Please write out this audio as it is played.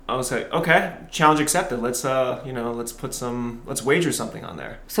I was like, okay, challenge accepted. Let's wager something on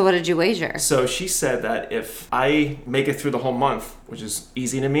there. So what did you wager? So she said that if I make it through the whole month, which is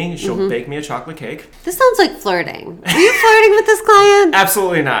easy to me, she'll bake me a chocolate cake. This sounds like flirting. Are you flirting with this client?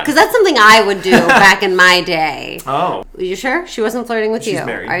 Absolutely not. Because that's something I would do back in my day. Oh. Are you sure? She wasn't flirting with you? She's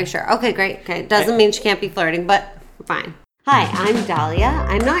married. Are you sure? Okay, great. Okay. Doesn't mean she can't be flirting, but fine. Hi, I'm Dahlia.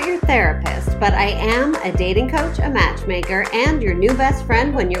 I'm not your therapist, but I am a dating coach, a matchmaker, and your new best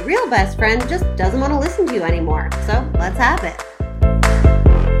friend when your real best friend just doesn't want to listen to you anymore. So let's have it.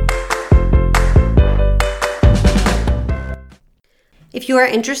 If you are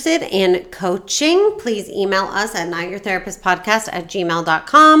interested in coaching, please email us at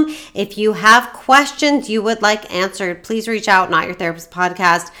notyourtherapistpodcast@gmail.com. If you have questions you would like answered, please reach out,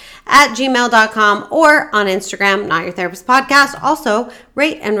 notyourtherapistpodcast@gmail.com, or on Instagram, notyourtherapistpodcast. Also,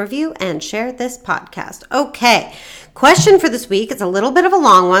 rate and review and share this podcast. Okay, question for this week. It's a little bit of a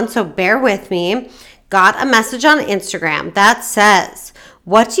long one, so bear with me. Got a message on Instagram that says,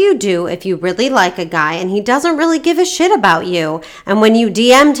 what do you do if you really like a guy and he doesn't really give a shit about you? And when you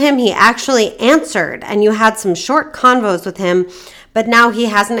DM'd him, he actually answered and you had some short convos with him, but now he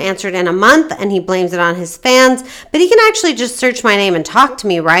hasn't answered in a month and he blames it on his fans. But he can actually just search my name and talk to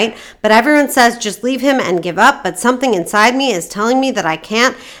me, right? But everyone says just leave him and give up, but something inside me is telling me that I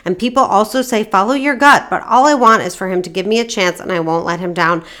can't. And people also say follow your gut, but all I want is for him to give me a chance and I won't let him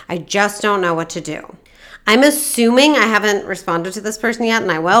down. I just don't know what to do. I'm assuming, I haven't responded to this person yet,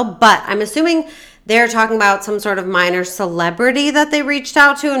 and I will, but I'm assuming they're talking about some sort of minor celebrity that they reached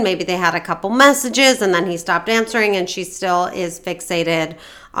out to, and maybe they had a couple messages, and then he stopped answering, and she still is fixated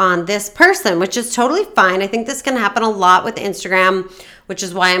on this person, which is totally fine. I think this can happen a lot with Instagram, which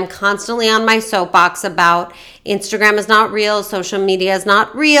is why I'm constantly on my soapbox about Instagram is not real, social media is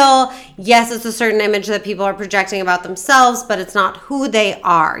not real. Yes, it's a certain image that people are projecting about themselves, but it's not who they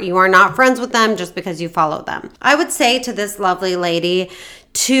are. You are not friends with them just because you follow them. I would say to this lovely lady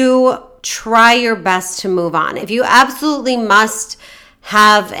to try your best to move on. If you absolutely must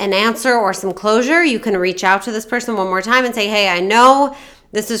have an answer or some closure, you can reach out to this person one more time and say, hey, I know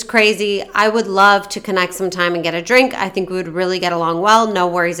this is crazy. I would love to connect sometime and get a drink. I think we would really get along well. No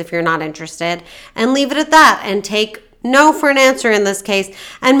worries if you're not interested. And leave it at that and take no for an answer in this case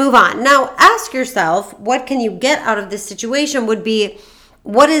and move on. Now, ask yourself, what can you get out of this situation would be,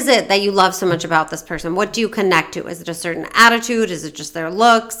 what is it that you love so much about this person? What do you connect to? Is it a certain attitude? Is it just their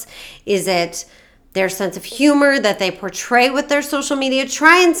looks? Is it their sense of humor that they portray with their social media?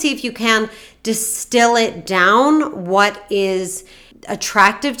 Try and see if you can distill it down. What is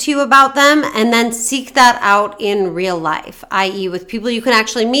attractive to you about them, and then seek that out in real life, i.e. with people you can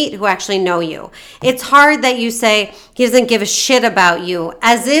actually meet who actually know you. It's hard that you say he doesn't give a shit about you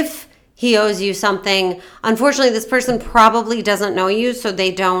as if he owes you something. Unfortunately, this person probably doesn't know you, so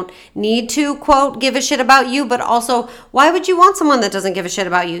they don't need to, quote, give a shit about you. But also, why would you want someone that doesn't give a shit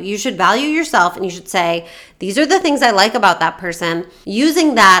about you? You should value yourself, and you should say, these are the things I like about that person.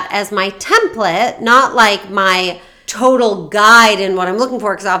 Using that as my template, not like my total guide in what I'm looking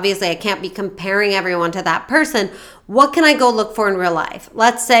for, because obviously I can't be comparing everyone to that person. What can I go look for in real life?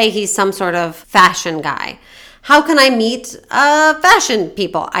 Let's say he's some sort of fashion guy. How can I meet fashion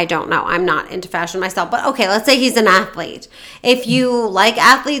people? I don't know. I'm not into fashion myself. But okay, let's say he's an athlete. If you like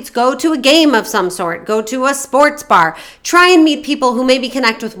athletes, go to a game of some sort. Go to a sports bar. Try and meet people who maybe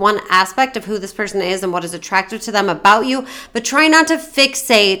connect with one aspect of who this person is and what is attractive to them about you. But try not to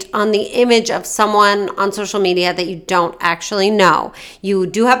fixate on the image of someone on social media that you don't actually know. You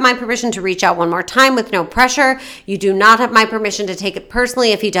do have my permission to reach out one more time with no pressure. You do not have my permission to take it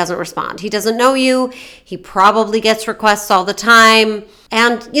personally if he doesn't respond. He doesn't know you. He probably gets requests all the time.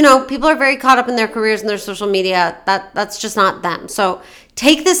 And, you know, people are very caught up in their careers and their social media. That's just not them. So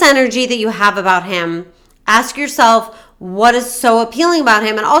take this energy that you have about him. Ask yourself, what is so appealing about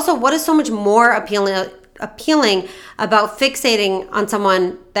him? And also, what is so much more appealing about fixating on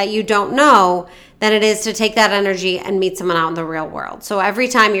someone that you don't know than it is to take that energy and meet someone out in the real world? So every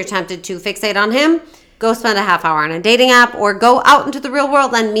time you're tempted to fixate on him, go spend a half hour on a dating app or go out into the real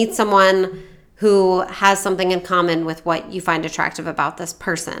world and meet someone who has something in common with what you find attractive about this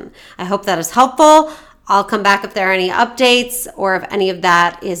person. I hope that is helpful. I'll come back if there are any updates or if any of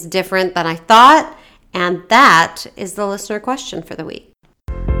that is different than I thought. And that is the listener question for the week.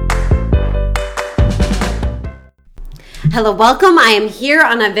 Hello, welcome. I am here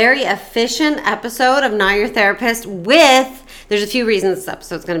on a very efficient episode of Not Your Therapist there's a few reasons this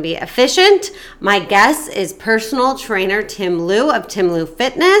episode's going to be efficient. My guest is personal trainer Tim Lu of Tim Lu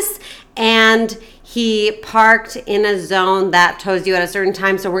Fitness, and He parked in a zone that tows you at a certain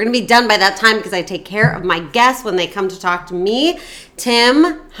time. So we're going to be done by that time because I take care of my guests when they come to talk to me.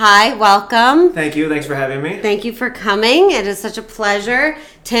 Tim, hi, welcome. Thank you. Thanks for having me. Thank you for coming. It is such a pleasure.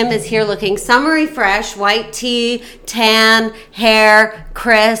 Tim is here looking summery fresh, white tee, tan, hair,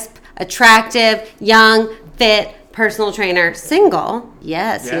 crisp, attractive, young, fit, personal trainer, single.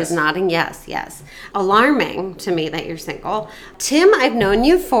 Yes, he is nodding. Yes. Alarming to me that you're single. Tim, I've known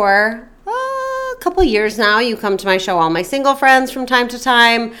you for a couple years now. You come to my show, All My Single Friends, from time to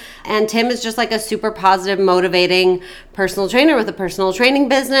time. And Tim is just like a super positive, motivating personal trainer with a personal training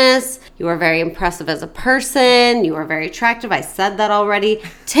business. You are very impressive as a person. You are very attractive. I said that already.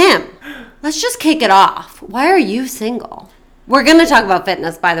 Tim, let's just kick it off. Why are you single? We're going to talk about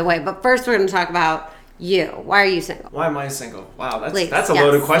fitness, by the way, but first we're going to talk about you. Why are you single? Why am I single? Wow, that's a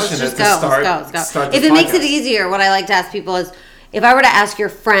loaded question to start. Let's go. If it makes it easier, what I like to ask people is, if I were to ask your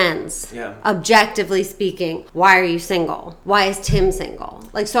friends, objectively speaking, why are you single? Why is Tim single?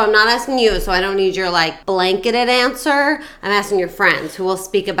 So I'm not asking you, so I don't need your blanketed answer. I'm asking your friends who will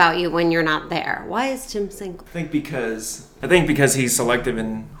speak about you when you're not there. Why is Tim single? I think because he's selective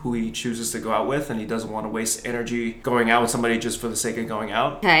in who he chooses to go out with, and he doesn't want to waste energy going out with somebody just for the sake of going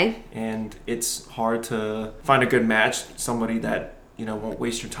out. Okay. And it's hard to find a good match, somebody that won't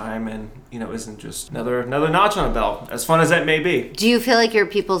waste your time and, isn't just another notch on a belt, as fun as that may be. Do you feel like you're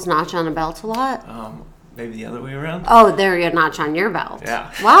people's notch on a belt a lot? Maybe the other way around. Oh, they're your notch on your belt.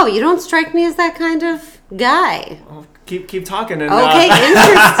 Yeah. Wow, you don't strike me as that kind of guy. Well, keep talking. And, okay,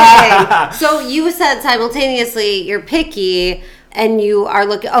 interesting. So you said simultaneously you're picky and you are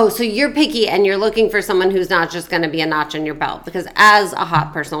looking, so you're picky and you're looking for someone who's not just going to be a notch on your belt, because as a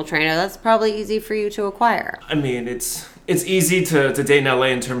hot personal trainer, that's probably easy for you to acquire. I mean, it's easy to date in LA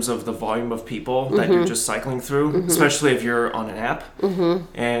in terms of the volume of people that you're just cycling through, especially if you're on an app.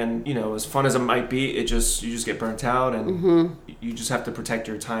 And, as fun as it might be, you just get burnt out, and you just have to protect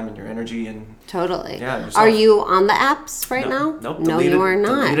your time and your energy. And totally. Yeah. Yourself. Are you on the apps right now? Nope. No, you are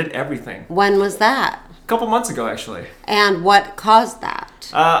not. Deleted everything. When was that? A couple months ago, actually. And what caused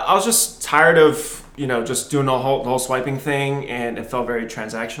that? I was just tired of, just doing the whole swiping thing, and it felt very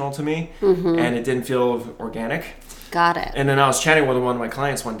transactional to me, and it didn't feel organic. Got it. And then I was chatting with one of my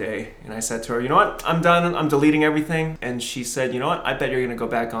clients one day, and I said to her, you know what, I'm done, I'm deleting everything. And she said, you know what, I bet you're going to go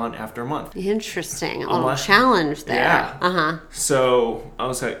back on after a month. Interesting. A little challenge there. Yeah. So I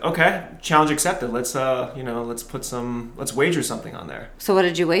was like, okay, challenge accepted. Let's wager something on there. So what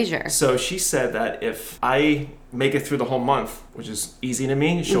did you wager? So she said that if I make it through the whole month, which is easy to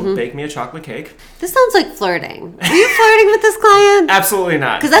me, she'll bake me a chocolate cake. This sounds like flirting. Are you flirting with this client? Absolutely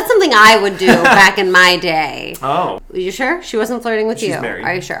not. Because that's something I would do back in my day. Oh. Are you sure? She wasn't flirting with you? She's married.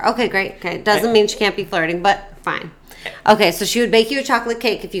 Are you sure? Okay, great. Okay, doesn't mean she can't be flirting, but fine. Okay, so she would bake you a chocolate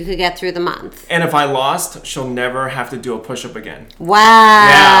cake if you could get through the month. And if I lost, she'll never have to do a push-up again. Wow.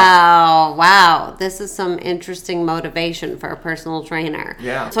 Yeah. Wow. This is some interesting motivation for a personal trainer.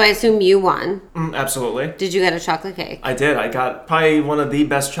 Yeah. So I assume you won. Absolutely. Did you get a chocolate cake? I did. I got probably one of the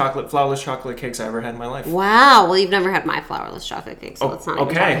best flourless chocolate cakes I ever had in my life. Wow. Well, you've never had my flourless chocolate cake, so let's not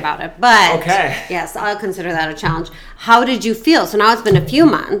even talk about it. But yes, I'll consider that a challenge. How did you feel? So now it's been a few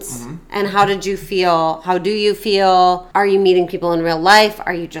months. And how did you feel? How do you feel? Are you meeting people in real life?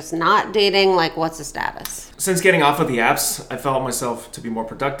 Are you just not dating? What's the status? Since getting off of the apps, I felt myself to be more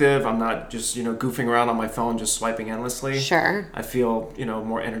productive. I'm not just, goofing around on my phone, just swiping endlessly. Sure. I feel,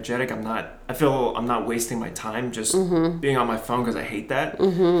 more energetic. I feel I'm not wasting my time just being on my phone, because I hate that.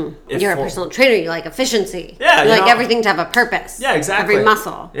 You're a personal trainer. You like efficiency. Yeah. You like everything to have a purpose. Yeah, exactly. Every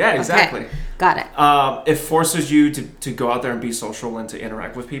muscle. Yeah, exactly. Okay. Got it. It forces you to go out there and be social and to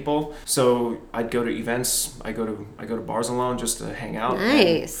interact with people. So I'd go to events. I go to bars alone just to hang out.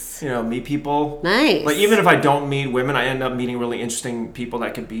 Nice. And, meet people. Nice. Even if I don't meet women, I end up meeting really interesting people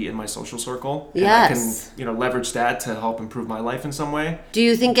that could be in my social circle. And yes. I can, leverage that to help improve my life in some way. Do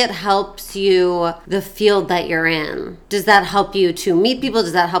you think it helps you, the field that you're in? Does that help you to meet people?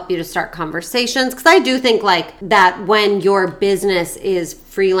 Does that help you to start conversations? Because I do think that when your business is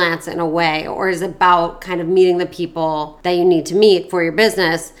freelance in a way, or is about kind of meeting the people that you need to meet for your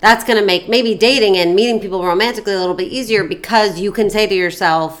business, that's going to make maybe dating and meeting people romantically a little bit easier, because you can say to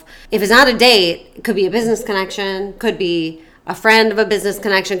yourself, if it's not a date, it could be a business connection, could be a friend of a business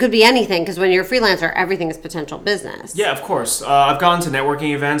connection, could be anything, because when you're a freelancer, everything is potential business. Yeah, of course. I've gone to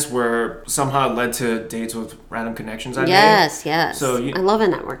networking events where somehow it led to dates with random connections I made. Yes. So I love a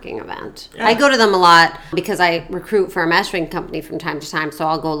networking event. Yeah. I go to them a lot because I recruit for a mastering company from time to time, so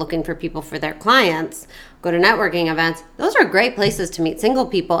I'll go looking for people for their clients. go to networking events. Those are great places to meet single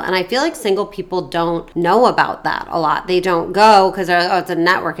people. And I feel like single people don't know about that a lot. They don't go because it's a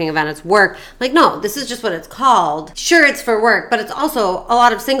networking event, it's work. Like, no, this is just what it's called. Sure, it's for work, but it's also a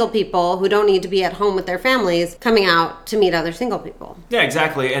lot of single people who don't need to be at home with their families coming out to meet other single people. Yeah,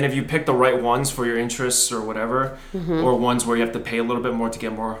 exactly. And if you pick the right ones for your interests or whatever, or ones where you have to pay a little bit more to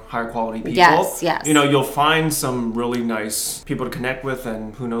get more higher quality people, yes. You'll find some really nice people to connect with,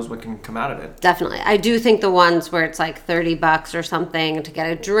 and who knows what can come out of it. Definitely. I do think the ones where it's like $30 or something to get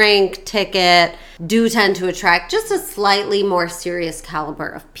a drink, ticket, do tend to attract just a slightly more serious caliber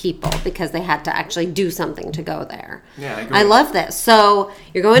of people because they had to actually do something to go there. Yeah, I agree. I love this. So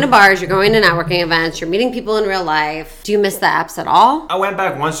you're going to bars, you're going to networking events, you're meeting people in real life. Do you miss the apps at all? I went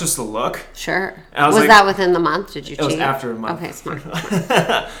back once just to look. Sure. Was like, that within the month? Did you cheat? It was after a month. Okay, smart.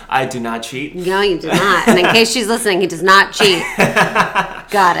 I do not cheat. No, you did not. And in case she's listening, he does not cheat.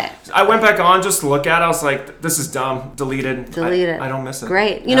 Got it. I went back on just to look at it. I was like, this is dumb. Deleted. I don't miss it.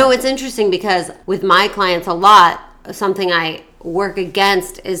 Great. You know, it's interesting because with my clients a lot, something I work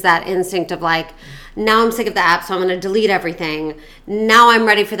against is that instinct of like, now I'm sick of the app, so I'm going to delete everything. Now I'm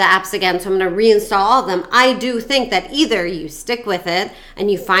ready for the apps again, so I'm going to reinstall all of them. I do think that either you stick with it and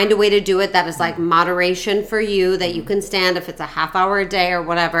you find a way to do it that is like moderation for you, that you can stand if it's a half hour a day or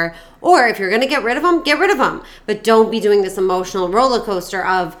whatever. Or if you're going to get rid of them, get rid of them. But don't be doing this emotional roller coaster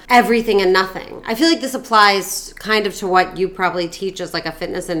of everything and nothing. I feel like this applies kind of to what you probably teach as like a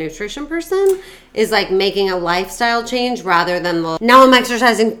fitness and nutrition person, is like making a lifestyle change rather than now I'm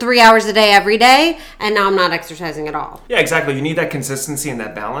exercising 3 hours a day every day and now I'm not exercising at all. Yeah, exactly. You need that consistency and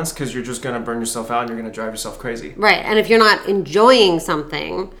that balance because you're just going to burn yourself out and you're going to drive yourself crazy. Right. And if you're not enjoying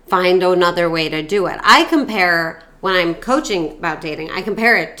something, find another way to do it. I compare, when I'm coaching about dating, I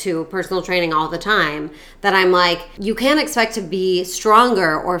compare it to personal training all the time, that I'm like, you can't expect to be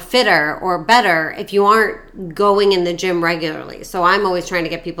stronger or fitter or better if you aren't going in the gym regularly. So I'm always trying to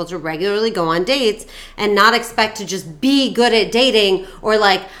get people to regularly go on dates and not expect to just be good at dating, or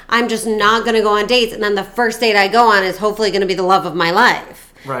like, I'm just not going to go on dates and then the first date I go on is hopefully going to be the love of my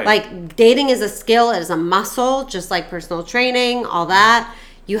life. Right. Like, dating is a skill, it is a muscle, just like personal training, all that.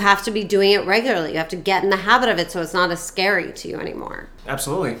 You have to be doing it regularly. You have to get in the habit of it so it's not as scary to you anymore.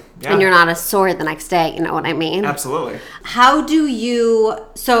 Absolutely. Yeah. And you're not as sore the next day, you know what I mean? Absolutely. How do you,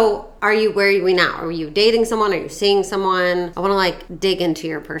 so where are we now? Are you dating someone? Are you seeing someone? I want to like dig into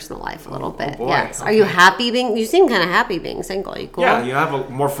your personal life a little bit. Boy. Yes. Okay. Are you happy you seem kind of happy being single. Are you cool? Yeah, you have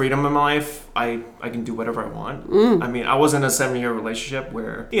more freedom in my life. I can do whatever I want. I mean, I was in a 7-year relationship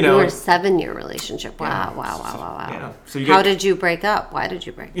where, You were a 7-year relationship. Wow. Yeah. So How did you break up? Why did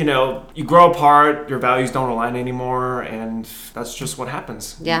you break up? You grow apart, your values don't align anymore, and that's just what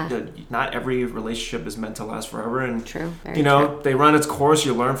happens. Yeah. Not every relationship is meant to last forever. And, True. Very true. they run its course,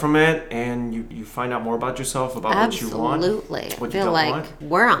 you learn from it, and you find out more about yourself, about Absolutely. what you want. I What you feel don't like want.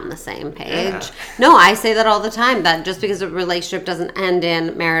 we're on the same page. Yeah. No, I say that all the time, that just because a relationship doesn't end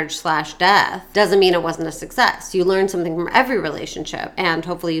in marriage/death doesn't mean it wasn't a success. You learn something from every relationship, and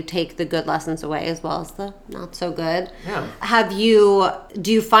hopefully you take the good lessons away as well as the not so good. Yeah.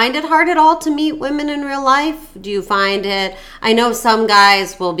 Do you find it hard at all to meet women in real life? Do you find it, I know some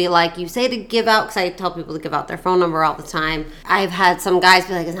guys will be like, you say to give out, because I tell people to give out their phone number all the time. I've had some guys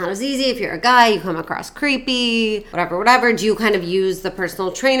be like, it's not as easy if you're a guy, you come across creepy, whatever. Do you kind of use the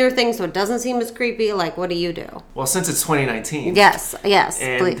personal trainer thing so it doesn't seem as creepy? Like, what do you do? Well, since it's 2019. Yes,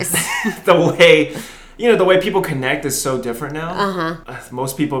 and please. the way people connect is so different now.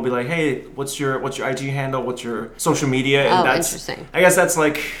 Most people will be like, hey, what's your IG handle? What's your social media? And that's interesting. I guess that's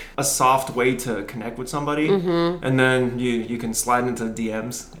like a soft way to connect with somebody. And then you can slide into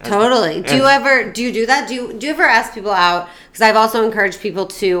DMs. Totally. Do you do that? Do you ever ask people out? Because I've also encouraged people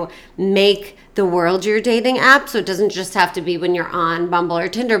to make the World Your Dating app, so it doesn't just have to be when you're on Bumble or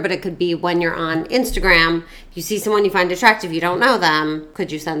Tinder, but it could be when you're on Instagram. You see someone you find attractive, you don't know them,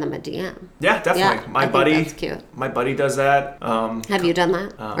 could you send them a DM? Yeah, definitely. Yeah, I think that's cute. My buddy does that. Have you done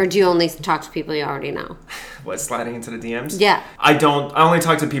that? Or do you only talk to people you already know? What, sliding into the DMs? Yeah. I don't. I only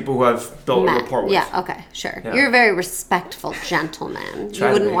talk to people who I've built a rapport with. Yeah, okay, sure. Yeah. You're a very respectful gentleman. Try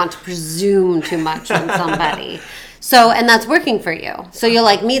You to wouldn't be. want to presume too much on somebody. So, and that's working for you. So you'll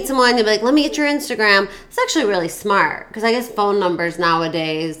like meet someone, you'll be like, let me get your Instagram. It's actually really smart, because I guess phone numbers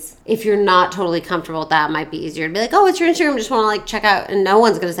nowadays, if you're not totally comfortable with that, it might be easier to be like, oh, what's your Instagram? Just want to like check out. And no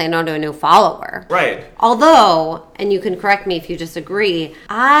one's going to say no to a new follower. Right. Although, and you can correct me if you disagree,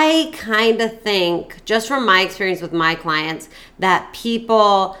 I kind of think, just from my experience with my clients, that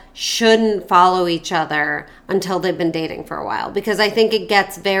people shouldn't follow each other until they've been dating for a while, because I think it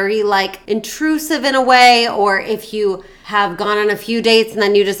gets very like intrusive in a way. Or if you have gone on a few dates and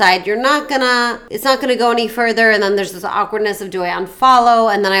then you decide it's not gonna go any further, and then there's this awkwardness of, do I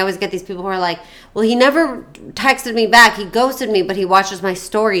unfollow? And then I always get these people who are like, well, he never texted me back, he ghosted me, but he watches my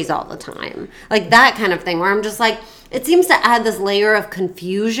stories all the time. Like that kind of thing, where I'm just like, it seems to add this layer of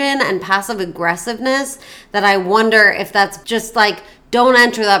confusion and passive aggressiveness that I wonder if that's just like, don't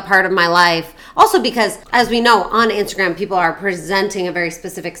enter that part of my life. Also because, as we know, on Instagram, people are presenting a very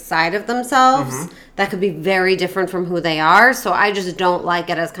specific side of themselves that could be very different from who they are. So I just don't like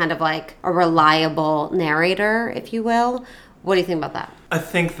it as kind of like a reliable narrator, if you will. What do you think about that? I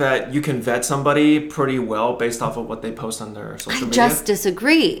think that you can vet somebody pretty well based off of what they post on their social media. I just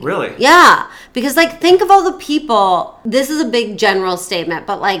disagree. Really? Yeah. Because, like, think of all the people, this is a big general statement,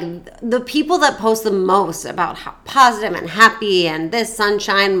 but, like, the people that post the most about how positive and happy and this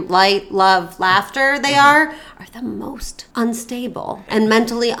sunshine, light, love, laughter they are the most unstable and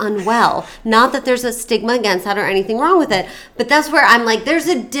mentally unwell. Not that there's a stigma against that or anything wrong with it, but that's where I'm like, there's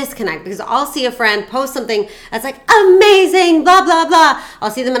a disconnect, because I'll see a friend post something that's like, amazing, blah, blah, blah.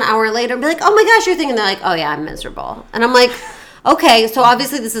 I'll see them an hour later and be like, oh my gosh, you're thinking, they're like, oh yeah, I'm miserable. And I'm like, okay, so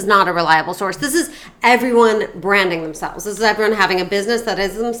obviously this is not a reliable source. This is everyone branding themselves. This is everyone having a business that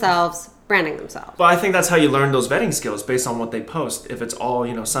is themselves, branding themselves. Well, I think that's how you learn those vetting skills, based on what they post. If it's all,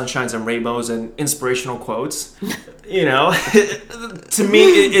 sunshines and rainbows and inspirational quotes, to me,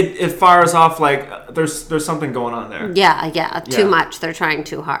 it fires off like there's something going on there. Yeah, too much. They're trying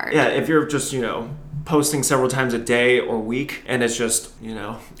too hard. Yeah, if you're just, posting several times a day or week, and it's just,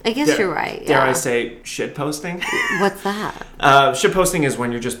 I guess you're right. Dare I say shit posting? What's that? Shit posting is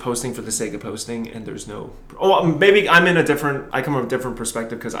when you're just posting for the sake of posting, and there's no... Oh, maybe I come from a different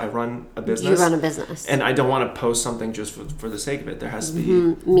perspective because I run a business. You run a business. And I don't want to post something just for the sake of it. There has to be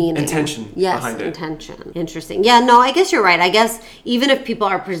meaning. Intention behind it. Yes, intention. Interesting. Yeah, no, I guess you're right. I guess even if people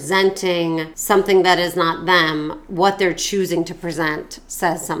are presenting something that is not them, what they're choosing to present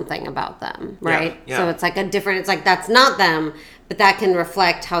says something about them, right? Yeah. So it's like it's like that's not them, but that can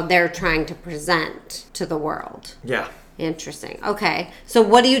reflect how they're trying to present to the world. Yeah. Interesting. Okay. So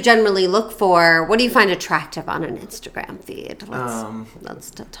what do you generally look for? What do you find attractive on an Instagram feed? Let's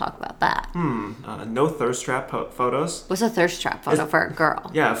talk about that. No thirst trap photos. What's a thirst trap photo for a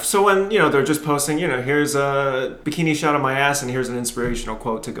girl? Yeah. So when, they're just posting, here's a bikini shot of my ass and here's an inspirational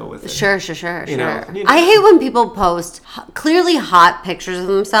quote to go with it. Sure. I hate when people post clearly hot pictures of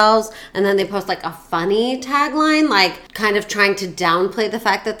themselves and then they post like a funny tagline, like kind of trying to downplay the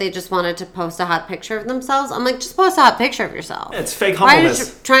fact that they just wanted to post a hot picture of themselves. I'm like, just post a hot picture of yourself. It's fake humbleness. Why are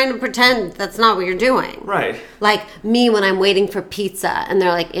you trying to pretend that's not what you're doing? Right. Like me when I'm waiting for pizza and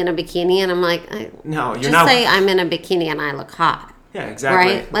they're like in a bikini and I'm like, no, you're just not. Say I'm in a bikini and I look hot. Yeah,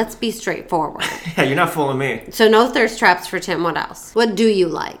 exactly. Right? Let's be straightforward. Yeah, you're not fooling me. So no thirst traps for Tim. What else? What do you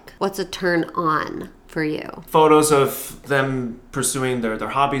like? What's a turn on for you? Photos of them pursuing their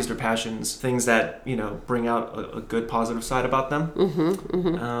hobbies, their passions, things that, bring out a good positive side about them.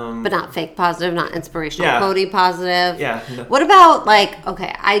 But not fake positive, not inspirational, quotey positive. Yeah. No. What about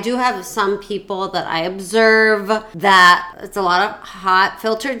I do have some people that I observe that it's a lot of hot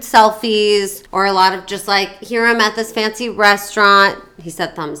filtered selfies or a lot of just like, here I'm at this fancy restaurant. He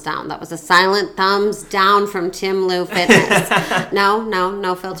said thumbs down. That was a silent thumbs down from Tim Lu Fitness.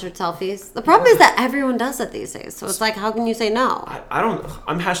 No filtered selfies. The problem is that everyone does it these days. So it's like, how can you say no? I don't.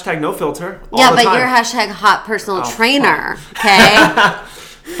 I'm hashtag no filter. Yeah, but you're hashtag hot personal trainer. Okay.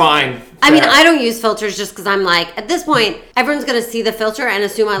 Fine. I mean, I don't use filters just because I'm like, at this point, everyone's going to see the filter and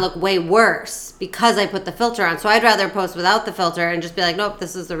assume I look way worse because I put the filter on. So I'd rather post without the filter and just be like, nope,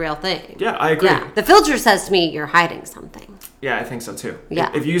 this is the real thing. Yeah, I agree. Yeah. The filter says to me, you're hiding something. Yeah, I think so too.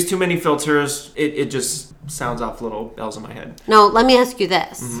 Yeah. If you use too many filters, it just sounds off little bells in my head. No, let me ask you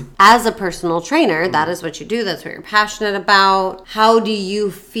this. As a personal trainer, that is what you do. That's what you're passionate about. How do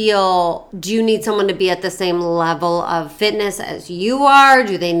you feel? Do you need someone to be at the same level of fitness as you are?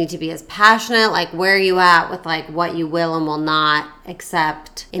 Do they need to be as passionate? Like, where are you at with like what you will and will not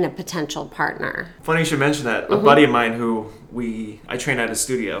accept in a potential partner? Funny you should mention that. A buddy of mine who I train at a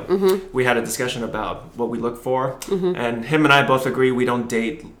studio, we had a discussion about what we look for, and him and I both agree we don't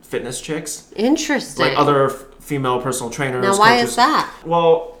date fitness chicks. Interesting. Like other female personal trainers. Now, why is that?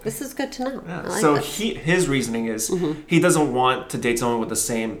 Well, this is good to know. Yeah. His reasoning is he doesn't want to date someone with the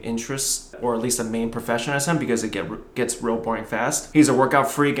same interests or at least a main profession as him because it gets real boring fast. He's a workout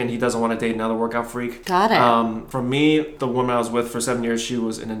freak and he doesn't want to date another workout freak. Got it. For me, the woman I was with for 7 years, she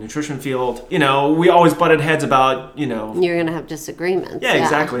was in the nutrition field. You know, we always butted heads about, you know. You're going to have disagreements. Yeah,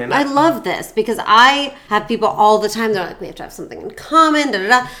 exactly. And I love this because I have people all the time, they're like, we have to have something in common,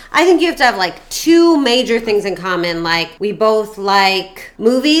 da-da-da. I think you have to have like two major things in common. Like we both like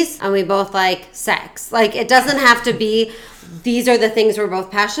movies and we both like sex. Like it doesn't have to be these are the things we're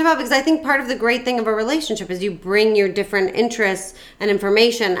both passionate about, because I think part of the great thing of a relationship is you bring your different interests and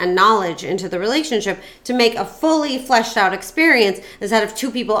information and knowledge into the relationship to make a fully fleshed out experience instead of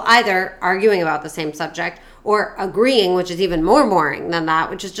two people either arguing about the same subject or agreeing, which is even more boring than that,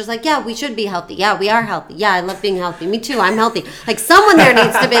 which is just like, yeah, we should be healthy. Yeah, we are healthy. Yeah, I love being healthy. Me too, I'm healthy. Like someone there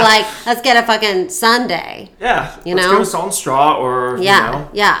needs to be like, let's get a fucking sundae. Yeah, you let's know? go salt and straw or, yeah, you know.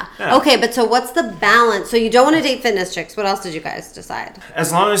 Yeah. Okay, but so what's the balance? So you don't want to date fitness chicks. What else did you guys decide?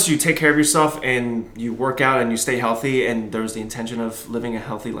 As long as you take care of yourself and you work out and you stay healthy and there's the intention of living a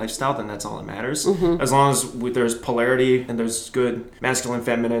healthy lifestyle, then that's all that matters. Mm-hmm. As long as there's polarity and there's good masculine,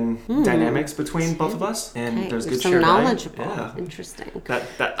 feminine dynamics between both of us, and there's good shared knowledgeable. Yeah. Interesting.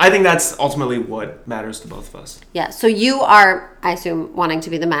 That I think that's ultimately what matters to both of us. Yeah. So you are, I assume, wanting to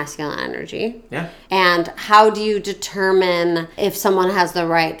be the masculine energy. Yeah. And how do you determine if someone has the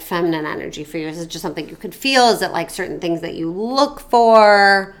right feminine energy for you? Is it just something you could feel? Is it like certain things that you look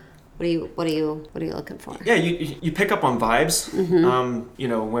for? What are you looking for? Yeah, you pick up on vibes. Mm-hmm. You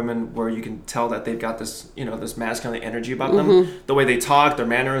know, women where you can tell that they've got this, you know, this masculine energy about them. The way they talk, their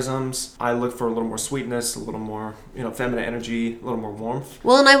mannerisms. I look for a little more sweetness, a little more, you know, feminine energy, a little more warmth.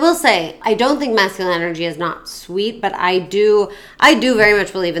 Well, and I will say, I don't think masculine energy is not sweet, but I do very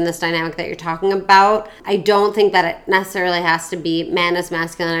much believe in this dynamic that you're talking about. I don't think that it necessarily has to be man is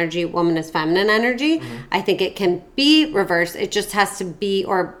masculine energy, woman is feminine energy. I think it can be reversed. It just has to be,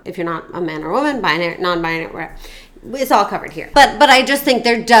 or if you're not a man or woman, binary, non-binary, it's all covered here. But I just think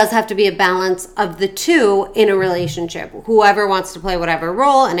there does have to be a balance of the two in a relationship. Whoever wants to play whatever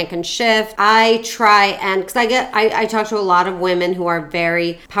role, and it can shift. I try and, because I talk to a lot of women who are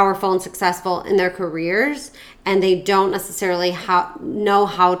very powerful and successful in their careers, and they don't necessarily know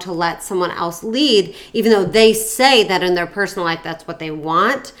how to let someone else lead, even though they say that in their personal life that's what they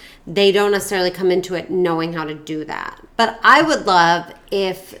want. They don't necessarily come into it knowing how to do that. But I would love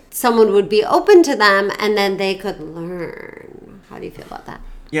if someone would be open to them and then they could learn. How do you feel about that?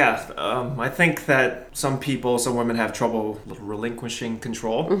 Yeah, I think that some women have trouble relinquishing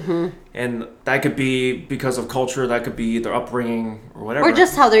control. And that could be because of culture, that could be their upbringing or whatever. Or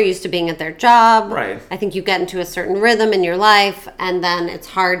just how they're used to being at their job. Right. I think you get into a certain rhythm in your life, and then it's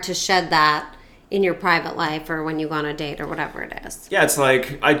hard to shed that in your private life or when you go on a date or whatever it is. Yeah, it's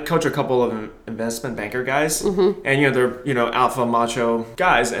like I coach a couple of investment banker guys, and they're alpha macho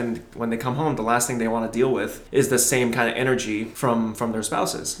guys, and when they come home, the last thing they want to deal with is the same kind of energy from their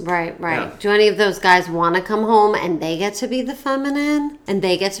spouses. Right. Yeah. Do any of those guys want to come home and they get to be the feminine and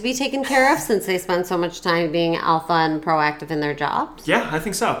they get to be taken care of since they spend so much time being alpha and proactive in their jobs? Yeah, I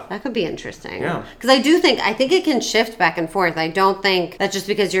think so. That could be interesting. Yeah. Because I think it can shift back and forth. I don't think that just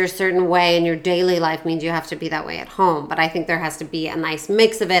because you're a certain way in your daily life means you have to be that way at home. But I think there has to be a nice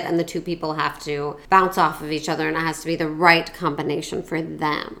mix of it, and the two people have to bounce off of each other, and it has to be the right combination for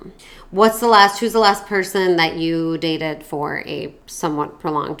them. Who's the last person that you dated for a somewhat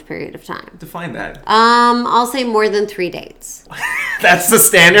prolonged period of time? Define that. I'll say more than 3 dates. That's the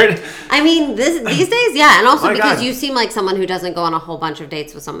standard? I mean, these days, yeah. And also because God. you seem like someone who doesn't go on a whole bunch of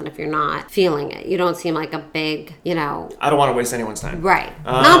dates with someone if you're not feeling it. You don't seem like a big, I don't want to waste anyone's time. Right.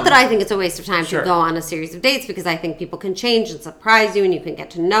 Not that I think it's a waste of time Sure. to go on a series of dates, because I think people can change and surprise you and you can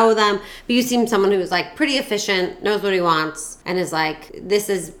get to know them. But you seem someone who's like pretty efficient, knows what he wants, and is like, this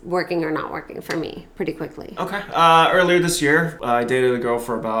is working or not working for me pretty quickly. Okay. Earlier this year, I dated a girl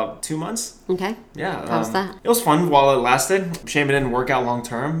for about 2 months. Okay. Yeah. How's that? It was fun while it lasted. Shame it didn't work out long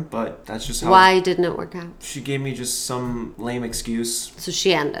term, but that's just how. Why didn't it work out? She gave me just some lame excuse. So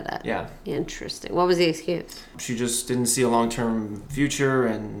she ended it. Yeah. Interesting. What was the excuse? She just didn't see a long-term future,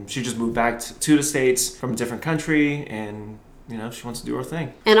 and she just moved back to the States from a different country, and she wants to do her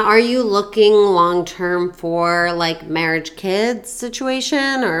thing. And are you looking long term for like marriage, kids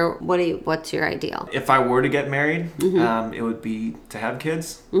situation, or what's your ideal? If I were to get married, it would be to have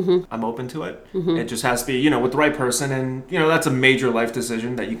kids. I'm open to it. It just has to be, with the right person, and that's a major life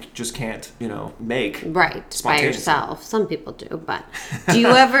decision that you just can't, make. Right, by yourself. Some people do, but do you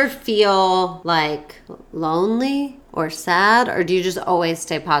ever feel like lonely or sad, or do you just always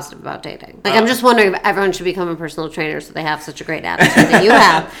stay positive about dating? Like, I'm just wondering if everyone should become a personal trainer so they have such a great attitude that you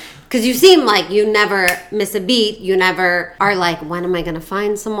have. Because you seem like you never miss a beat. You never are like, when am I going to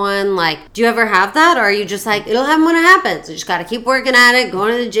find someone? Like, do you ever have that? Or are you just like, it'll happen when it happens. I just got to keep working at it,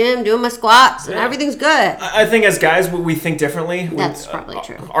 going to the gym, doing my squats, and everything's good. I think as guys, we think differently. That's probably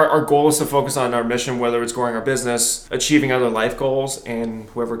true. Our goal is to focus on our mission, whether it's growing our business, achieving other life goals, and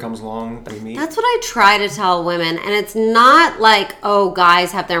whoever comes along that we meet. That's what I try to tell women. And it's not like, oh,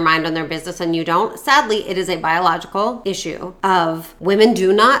 guys have their mind on their business and you don't. Sadly, it is a biological issue of women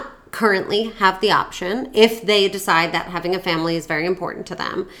do not currently have the option, if they decide that having a family is very important to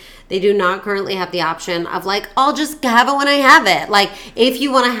them, they do not currently have the option of like, I'll just have it when I have it. Like, if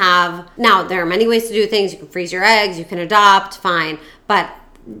you want to have, now there are many ways to do things. You can freeze your eggs, you can adopt, fine. But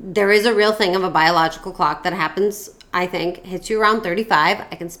there is a real thing of a biological clock that happens, I think, hits you around 35.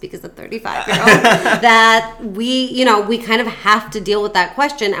 I can speak as a 35-year-old. That we kind of have to deal with that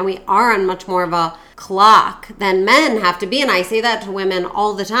question, and we are on much more of a clock than men have to be. And I say that to women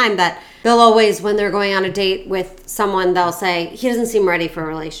all the time, that they'll always, when they're going on a date with someone, they'll say, he doesn't seem ready for a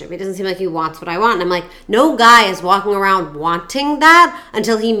relationship. He doesn't seem like he wants what I want. And I'm like, no guy is walking around wanting that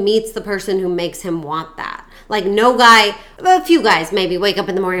until he meets the person who makes him want that. Like, no guy, a few guys maybe wake up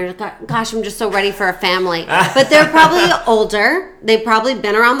in the morning and go, gosh, I'm just so ready for a family. But they're probably older. They've probably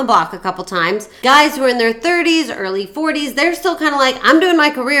been around the block a couple times. Guys who are in their 30s, early 40s, they're still kind of like, I'm doing my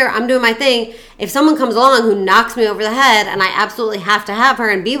career, I'm doing my thing. If someone comes along who knocks me over the head and I absolutely have to have her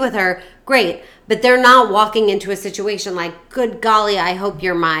and be with her, great. But they're not walking into a situation like, good golly, I hope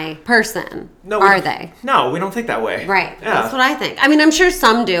you're my person. No, are they? No, we don't think that way. Right. Yeah. That's what I think. I mean, I'm sure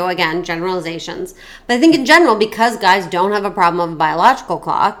some do, again, generalizations. But I think in general, because guys don't have a problem of a biological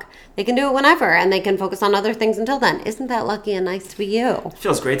clock, they can do it whenever, and they can focus on other things until then. Isn't that lucky and nice to be you? It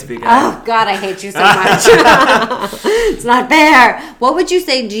feels great to be a guy. Oh, God, I hate you so much. It's not fair. What would you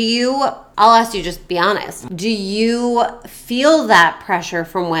say, I'll ask you, just be honest. Do you feel that pressure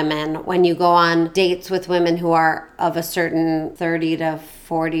from women when you go on dates with women who are of a certain 30 to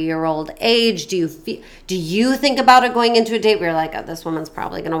 40-year-old age? Do you think about it going into a date where you're like, oh, this woman's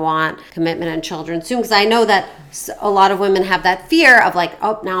probably going to want commitment and children soon? Because I know that a lot of women have that fear of like,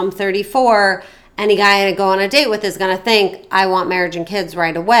 oh, now I'm 34. Any guy I go on a date with is going to think, I want marriage and kids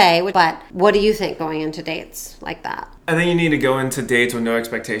right away. But what do you think going into dates like that? I think you need to go into dates with no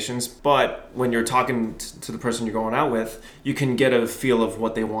expectations, but when you're talking to the person you're going out with, you can get a feel of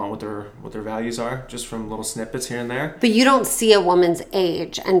what they want, what their values are, just from little snippets here and there. But you don't see a woman's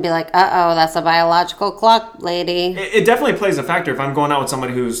age and be like, uh-oh, that's a biological clock, lady. It definitely plays a factor. If I'm going out with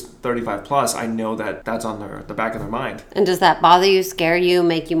somebody who's 35 plus, I know that that's on the back of their mind. And does that bother you, scare you,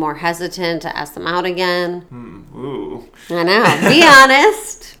 make you more hesitant to ask them out again? Ooh. I know. Be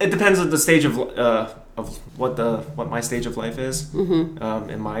honest. It depends on the stage of what my stage of life is,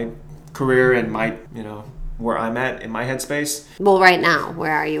 in my career and my, where I'm at in my headspace. Well, right now,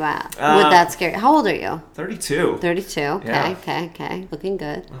 where are you at? Would that scare you? How old are you? 32. 32. Okay, Yeah. okay. Looking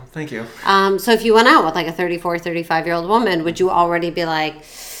good. Well, thank you. So if you went out with like a 34, 35-year-old woman, would you already be like,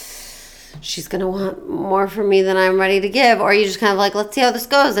 she's going to want more from me than I'm ready to give? Or are you just kind of like, let's see how this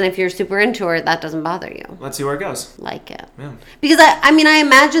goes? And if you're super into her, that doesn't bother you? Let's see where it goes. Like it. Yeah. Because I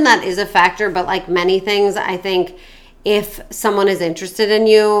imagine that is a factor, but like many things, I think if someone is interested in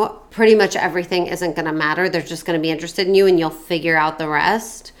you, pretty much everything isn't going to matter. They're just going to be interested in you and you'll figure out the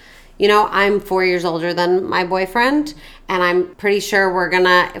rest. I'm 4 years older than my boyfriend, and I'm pretty sure we're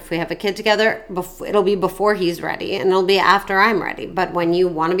gonna, if we have a kid together, it'll be before he's ready, and it'll be after I'm ready. But when you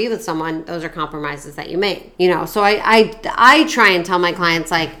want to be with someone, those are compromises that you make. So I try and tell my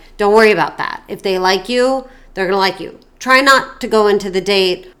clients, like, don't worry about that. If they like you, they're gonna like you. Try not to go into the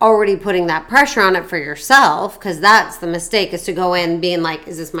date already putting that pressure on it for yourself, because that's the mistake, is to go in being like,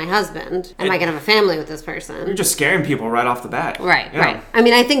 is this my husband? Am I going to have a family with this person? You're just scaring people right off the bat. Right, Yeah. right.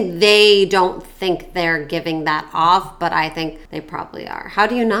 I think they don't think they're giving that off, but I think they probably are. How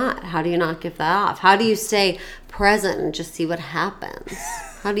do you not? How do you not give that off? How do you stay present and just see what happens?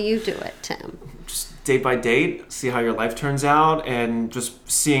 How do you do it, Tim? Just date by date, see how your life turns out, and just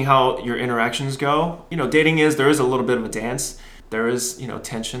seeing how your interactions go. Dating there is a little bit of a dance. There is,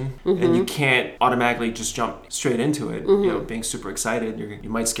 tension, and you can't automatically just jump straight into it. Being super excited, you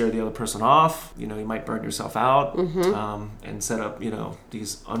might scare the other person off. You might burn yourself out, and set up,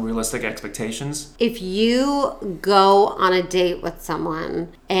 these unrealistic expectations. If you go on a date with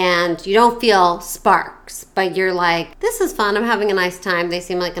someone and you don't feel sparks, but you're like, this is fun, I'm having a nice time, they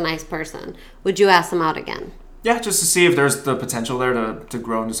seem like a nice person, would you ask them out again? Yeah, just to see if there's the potential there to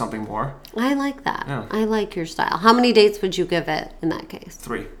grow into something more. I like that. Yeah. I like your style. How many dates would you give it in that case?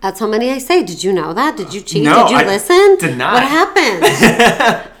 3. That's how many I say. Did you know that? Did you cheat? No, did you I listen? did not. What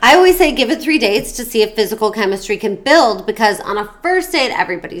happened? I always say give it 3 dates to see if physical chemistry can build, because on a first date,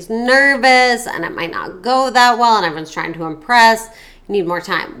 everybody's nervous and it might not go that well and everyone's trying to impress. You need more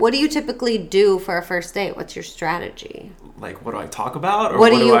time. What do you typically do for a first date? What's your strategy? Like, what do I talk about? Or What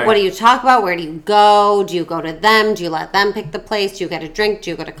do you talk about? Where do you go? Do you go to them? Do you let them pick the place? Do you get a drink?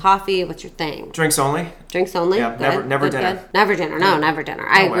 Do you go to coffee? What's your thing? Drinks only. Drinks only? Yeah, Good, never good, dinner. good. Never dinner. No, never dinner.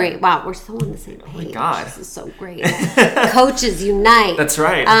 I No agree. way. Wow, we're so on the same page. Oh my God. This is so great. Coaches unite. That's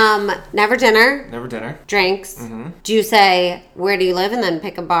right. Never dinner. Never dinner. Drinks. Do you say, where do you live, and then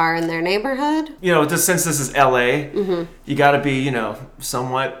pick a bar in their neighborhood? You know, since this is LA, you got to be, you know,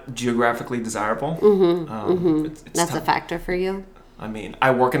 somewhat geographically desirable. It's That's tough. a factor for you? I mean,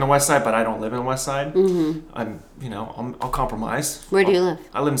 I work in the West Side, but I don't live in the West Side. I'll compromise. Where do you live?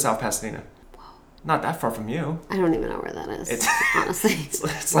 I live in South Pasadena. Not that far from you. I don't even know where that is, honestly.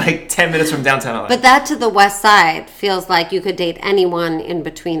 It's like 10 minutes from downtown LA. But that to the west side feels like you could date anyone in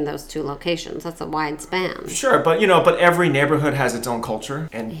between those two locations. That's a wide span. Sure, but every neighborhood has its own culture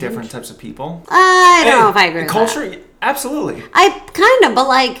and different types of people. I don't know if I agree with culture, that. absolutely. But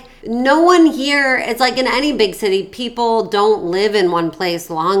like, no one here, it's like in any big city, people don't live in one place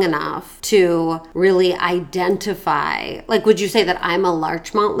long enough to really identify. Like, would you say that I'm a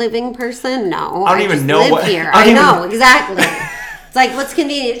Larchmont living person? No. I don't even just know live what- here. I I don't know, even- exactly. It's like, what's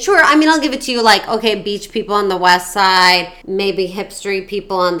convenient? Sure, I mean, I'll give it to you, like, okay, beach people on the west side, maybe hipstery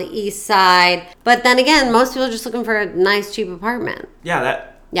people on the east side. But then again, most people are just looking for a nice, cheap apartment.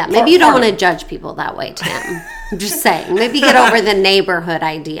 Yeah, maybe you don't want to judge people that way, Tim. I'm just saying. Maybe get over the neighborhood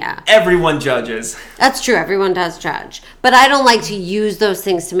idea. Everyone judges. That's true. Everyone does judge. But I don't like to use those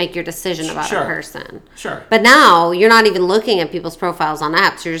things to make your decision about a person. Sure. But now you're not even looking at people's profiles on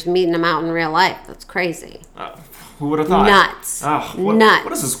apps. You're just meeting them out in real life. That's crazy. Who would have thought? Nuts. Nuts.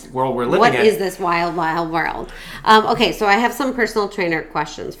 What is this world we're living What in? is this wild, wild world? Okay, so I have some personal trainer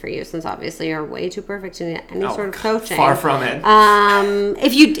questions for you, since obviously you're way too perfect to need any sort of coaching. Far from it.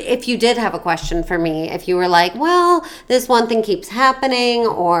 If you did have a question for me, if you were like, well, this one thing keeps happening,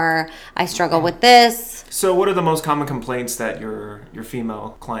 or I struggle with this. So what are the most common complaints that your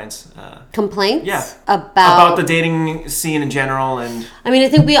female clients Complaints? Yeah. About the dating scene in general? And I mean, I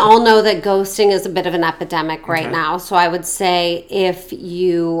think we all know that ghosting is a bit of an epidemic right Okay. now. So I would say if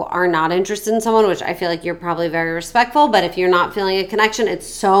you are not interested in someone, which I feel like you're probably very respectful, but if you're not feeling a connection, it's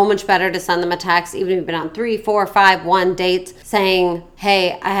so much better to send them a text, even if you've been on 3, 4, 5, 1 dates, saying,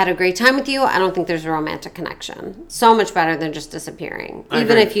 hey, I had a great time with you. I don't think there's a romantic connection. So much better than just disappearing. I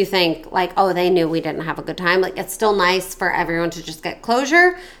Even agree. if you think like, oh, they knew we didn't have a good time. Like, it's still nice for everyone to just get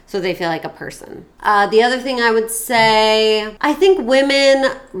closure so they feel like a person. The other thing I would say, I think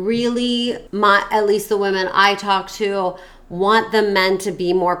women really, at least the women I talk to, want the men to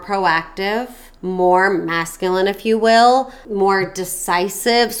be more proactive, more masculine, if you will, more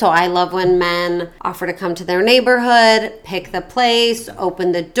decisive. So I love when men offer to come to their neighborhood, pick the place,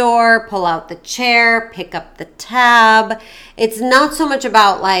 open the door, pull out the chair, pick up the tab. It's not so much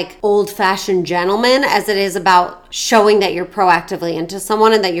about like old-fashioned gentlemen as it is about showing that you're proactively into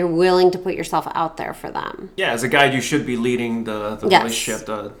someone and that you're willing to put yourself out there for them. yeah, as a guy, you should be leading the Yes. relationship,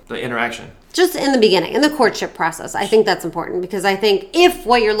 the interaction. Just in the beginning, in the courtship process, I think that's important, because I think if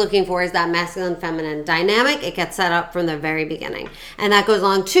what you're looking for is that masculine feminine dynamic, it gets set up from the very beginning. And that goes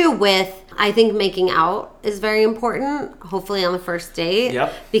along too with, I think making out is very important, hopefully on the first date,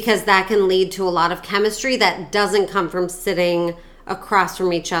 Yep. because that can lead to a lot of chemistry that doesn't come from sitting across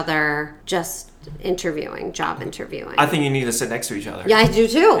from each other, just job interviewing. I think you need to sit next to each other. Yeah, I do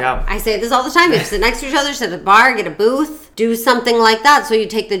too. Yeah. I say this all the time. You have to sit next to each other, sit at a bar, get a booth, do something like that. So you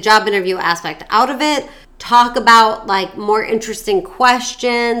take the job interview aspect out of it. Talk about like more interesting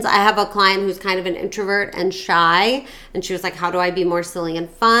questions. I have a client who's kind of an introvert and shy, and she was like, how do I be more silly and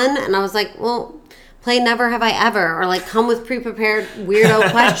fun? And I was like, well, play Never Have I Ever, or like come with pre-prepared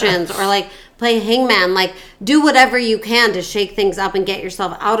weirdo questions, or like play hangman. Like, do whatever you can to shake things up and get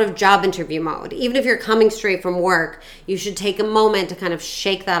yourself out of job interview mode. Even if you're coming straight from work, you should take a moment to kind of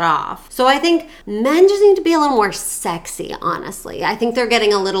shake that off. So I think men just need to be a little more sexy, honestly. I think they're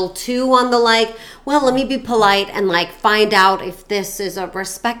getting a little too on the like, well, let me be polite and like find out if this is a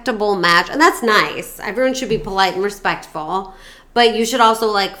respectable match. And that's nice. Everyone should be polite and respectful. But you should also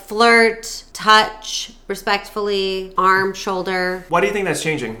like flirt, touch respectfully, arm, shoulder. Why do you think that's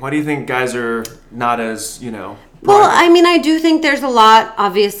changing? Why do you think guys are not as, Well, I mean, I do think there's a lot,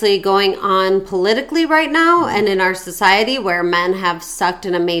 obviously, going on politically right now and in our society where men have sucked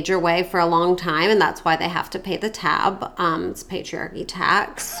in a major way for a long time, and that's why they have to pay the tab. It's patriarchy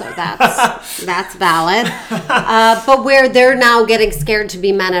tax, so that's valid. But where they're now getting scared to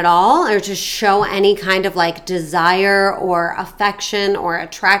be men at all or to show any kind of like desire or affection or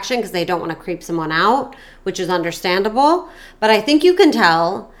attraction because they don't want to creep someone out, which is understandable. But I think you can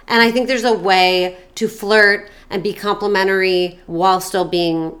tell, and I think there's a way to flirt and be complimentary while still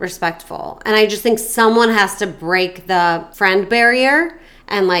being respectful. And I just think someone has to break the friend barrier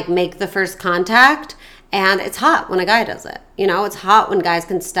and like make the first contact. And it's hot when a guy does it. You know, it's hot when guys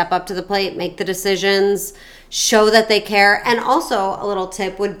can step up to the plate, make the decisions, show that they care. And also a little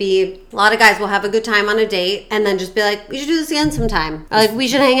tip would be a lot of guys will have a good time on a date and then just be like, we should do this again sometime. Or like, we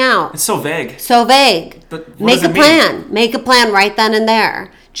should hang out. It's so vague. So vague. But make a plan. Make a plan right then and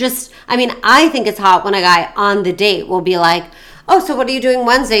there. Just, I mean, I think it's hot when a guy on the date will be like, oh, so what are you doing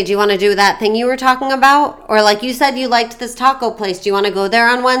Wednesday? Do you want to do that thing you were talking about? Or like you said, you liked this taco place. Do you want to go there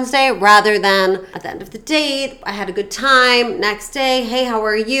on Wednesday? Rather than at the end of the date, I had a good time. Next day, hey, how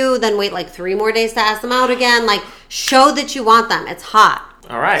are you? Then wait like 3 more days to ask them out again. Like show that you want them. It's hot.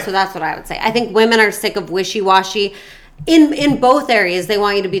 All right. So that's what I would say. I think women are sick of wishy-washy. In both areas, they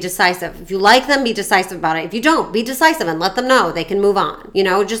want you to be decisive. If you like them, be decisive about it. If you don't, be decisive and let them know they can move on. You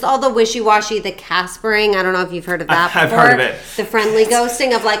know, just all the wishy-washy, the Caspering. I don't know if you've heard of that before. I've heard of it. The friendly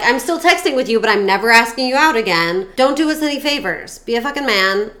ghosting of like, I'm still texting with you, but I'm never asking you out again. Don't do us any favors. Be a fucking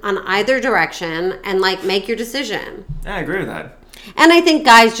man on either direction and like make your decision. Yeah, I agree with that. And I think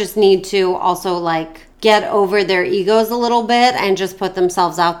guys just need to also like get over their egos a little bit and just put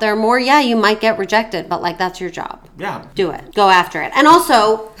themselves out there more. Yeah, you might get rejected, but like that's your job. Yeah. Do it. Go after it. And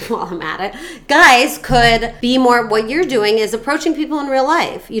also, while I'm at it, guys could be more, what you're doing is approaching people in real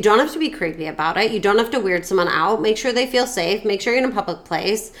life. You don't have to be creepy about it. You don't have to weird someone out. Make sure they feel safe. Make sure you're in a public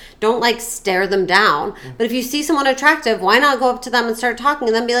place. Don't like stare them down. But if you see someone attractive, why not go up to them and start talking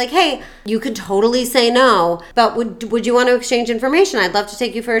and then be like, hey, you could totally say no, but would you want to exchange information? I'd love to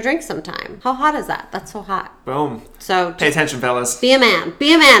take you for a drink sometime. How hot is that? That's so hot. Boom. So pay attention, fellas. Be a man.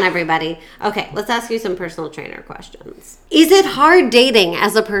 Be a man, everybody. Okay, let's ask you some personal trainer questions. Is it hard dating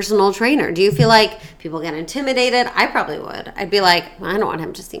as a personal trainer? Do you feel like people get intimidated? I probably would. I'd be like, I don't want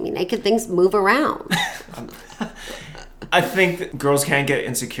him to see me naked. Things move around. I think that girls can get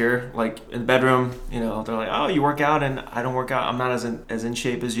insecure, like in the bedroom. You know, they're like, "Oh, you work out, and I don't work out. I'm not as in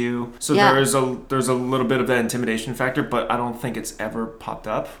shape as you." So Yeah. there's a little bit of that intimidation factor, but I don't think it's ever popped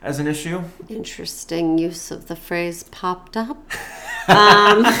up as an issue. Interesting use of the phrase "popped up."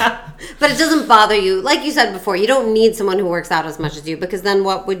 But it doesn't bother you. Like you said before, you don't need someone who works out as much as you, because then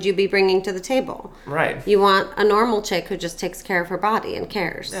what would you be bringing to the table? Right. You want a normal chick who just takes care of her body and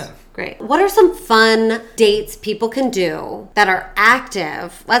cares. Yeah. Great. What are some fun dates people can do that are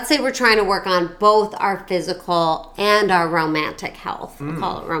active? Let's say we're trying to work on both our physical and our romantic health. We'll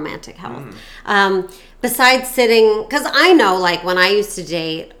call it romantic health. Besides sitting, because I know like when I used to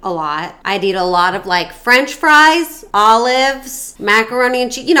date a lot, I'd eat a lot of like French fries, olives, macaroni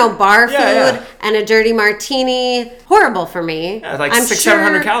and cheese, you know, bar food, Yeah. and a dirty martini. Horrible for me. Yeah, like I'm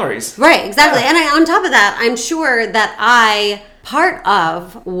 600-700 calories. Right, exactly. Yeah. And on top of that, I'm sure that part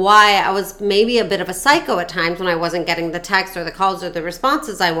of why I was maybe a bit of a psycho at times when I wasn't getting the texts or the calls or the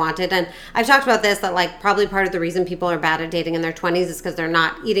responses I wanted. And I've talked about this, that like probably part of the reason people are bad at dating in their 20s is because they're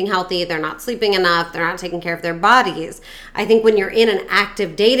not eating healthy, they're not sleeping enough, they're not taking care of their bodies. I think when you're in an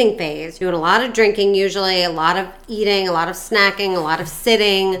active dating phase, doing a lot of drinking usually, a lot of eating, a lot of snacking, a lot of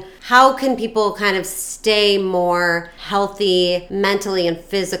sitting, how can people kind of stay more healthy mentally and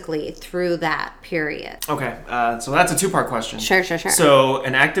physically through that period? Okay, so that's a 2-part question. Sure. So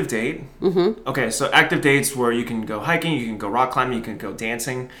an active date. Mm-hmm. Okay, so active dates where you can go hiking, you can go rock climbing, you can go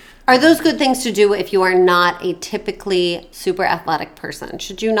dancing. Are those good things to do if you are not a typically super athletic person?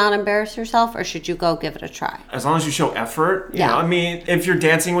 Should you not embarrass yourself, or should you go give it a try? As long as you show effort, you know, I mean, if you're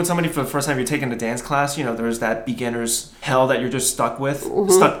dancing with somebody for the first time, you're taking a dance class, you know, there's that beginner's hell that you're just stuck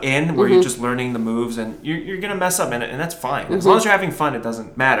in, where you're just learning the moves, and you're going to mess up, and that's fine. As long as you're having fun, it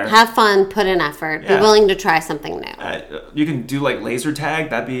doesn't matter. Have fun, put in effort, Yeah. be willing to try something new. You can do like laser tag,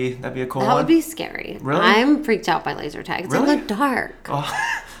 that'd be a cool That one. would be scary. Really? I'm freaked out by laser tag. It's Really? in the dark. Oh,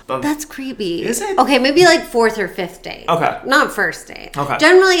 That's creepy. Is it? Okay, maybe like 4th or 5th date. Okay. Not first date. Okay.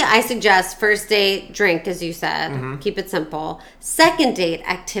 Generally, I suggest first date, drink, as you said. Mm-hmm. Keep it simple. Second date,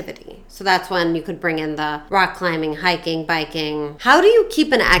 activity. So that's when you could bring in the rock climbing, hiking, biking. How do you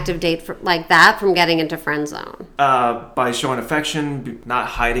keep an active date like that from getting into friend zone? by showing affection, not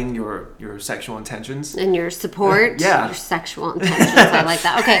hiding your sexual intentions. And your support? Yeah. Your sexual intentions. I like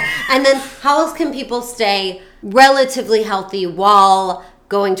that. Okay. And then how else can people stay relatively healthy while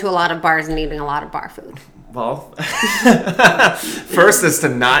going to a lot of bars and eating a lot of bar food? Well, first is to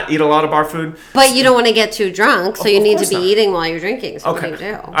not eat a lot of bar food. But you don't want to get too drunk, so you need to be not. eating while you're drinking. So Okay. what do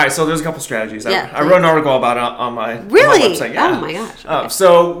you do? All right, so there's a couple strategies. Yeah, I wrote an article about it on my Really? website. Yeah. Oh my gosh. Okay.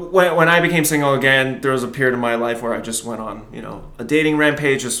 So when I became single again, there was a period in my life where I just went on, a dating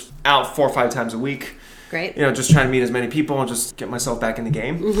rampage, just out 4 or 5 times a week. Great. Just trying to meet as many people and just get myself back in the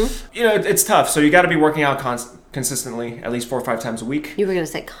game. Mm-hmm. It's tough. So you got to be working out consistently, at least 4 or 5 times a week. You were going to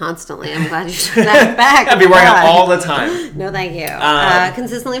say constantly. I'm glad you took that back. I'd be working out all the time. No, thank you.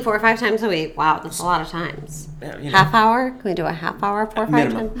 Consistently 4 or 5 times a week. Wow, that's a lot of times. Yeah, Half hour? Can we do a half hour 4 or 5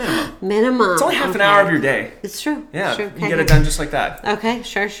 minimum. times? Minimum. It's only half an hour of your day. It's true. Yeah, It's true. you can get it done just like that. Okay,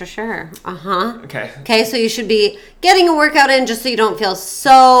 sure. Uh-huh. Okay. Okay, so you should be getting a workout in just so you don't feel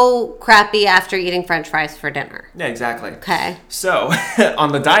so crappy after eating French fries for dinner. Yeah, exactly. Okay. So,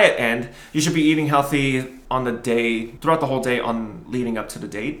 on the diet end, you should be eating healthy on the day, throughout the whole day on leading up to the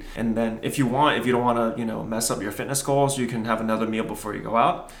date. And then if you don't want to, mess up your fitness goals, you can have another meal before you go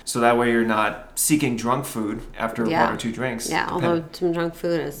out. So that way you're not seeking drunk food after 1 or 2 drinks. Yeah, although some junk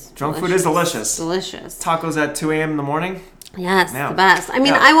food is delicious. Delicious. Tacos at 2 a.m. in the morning. Yes, Yeah. the best. I mean,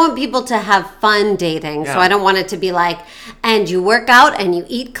 Yeah. I want people to have fun dating, so Yeah. I don't want it to be like, and you work out and you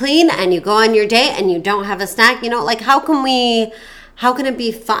eat clean and you go on your date and you don't have a snack. How can it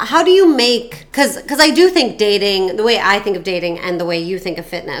be fun? How do you make, because I do think dating, the way I think of dating and the way you think of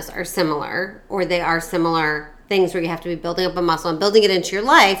fitness are similar, or they are similar things where you have to be building up a muscle and building it into your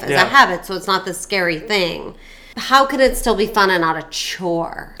life as a habit, so it's not this scary thing. How can it still be fun and not a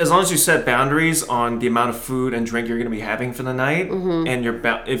chore? As long as you set boundaries on the amount of food and drink you're going to be having for the night, and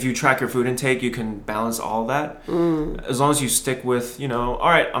if you track your food intake, you can balance all of that. As long as you stick with, all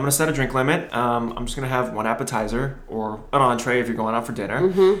right, I'm going to set a drink limit. I'm just going to have 1 appetizer or an entree if you're going out for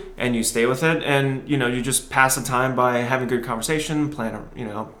dinner, and you stay with it. And, you just pass the time by having good conversation,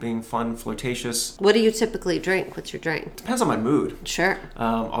 being fun, flirtatious. What do you typically drink? What's your drink? Depends on my mood. Sure.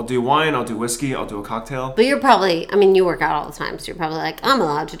 I'll do wine, I'll do whiskey, I'll do a cocktail. But you're probably, you work out all the time, so you're probably like, I'm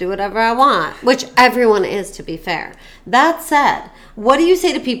allowed to do whatever I want, which everyone is, to be fair. That said, what do you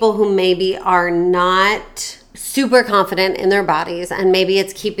say to people who maybe are not super confident in their bodies, and maybe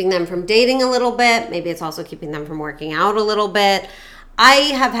it's keeping them from dating a little bit, maybe it's also keeping them from working out a little bit? I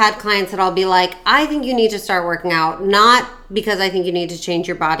have had clients that I'll be like, I think you need to start working out, not because I think you need to change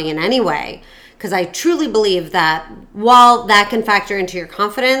your body in any way, because I truly believe that while that can factor into your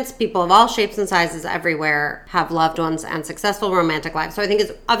confidence, people of all shapes and sizes everywhere have loved ones and successful romantic lives. So I think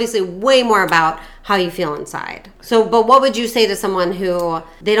it's obviously way more about how you feel inside. So, but what would you say to someone who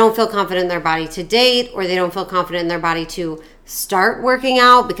they don't feel confident in their body to date, or they don't feel confident in their body to start working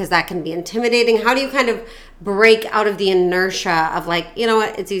out because that can be intimidating? How do you kind of break out of the inertia of like, you know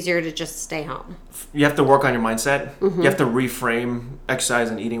what, it's easier to just stay home? You have to work on your mindset. You have to reframe exercise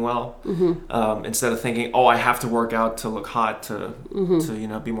and eating well, instead of thinking, "Oh, I have to work out to look hot to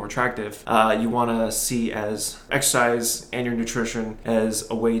be more attractive." You want to see as exercise and your nutrition as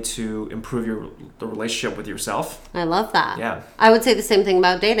a way to improve the relationship with yourself. I love that. Yeah. I would say the same thing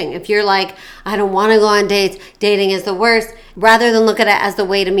about dating. If you're like, I don't want to go on dates, dating is the worst, rather than look at it as the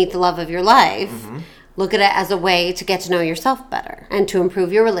way to meet the love of your life. Look at it as a way to get to know yourself better and to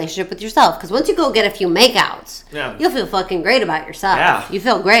improve your relationship with yourself. Because once you go get a few makeouts, you'll feel fucking great about yourself. Yeah. You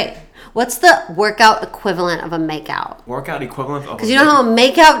feel great. What's the workout equivalent of a makeout? Workout equivalent of Because you know how a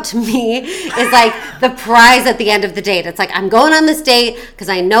makeout to me is like the prize at the end of the date. It's like, I'm going on this date because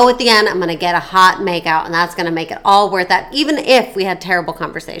I know at the end I'm going to get a hot makeout, and that's going to make it all worth that. Even if we had terrible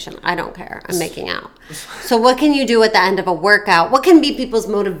conversation, I don't care. I'm making out. So what can you do at the end of a workout? What can be people's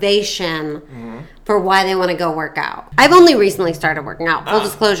motivation for why they want to go work out? I've only recently started working out. Full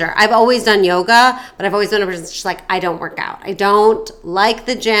disclosure. I've always done yoga, but I've always been a person that's just like, I don't work out. I don't like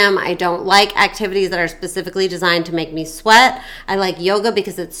the gym. I don't like activities that are specifically designed to make me sweat. I like yoga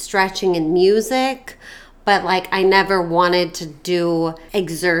because it's stretching and music, but like I never wanted to do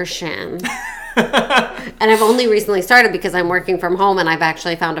exertion. And I've only recently started because I'm working from home, and I've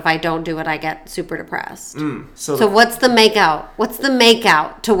actually found if I don't do it, I get super depressed. So what's the makeout? What's the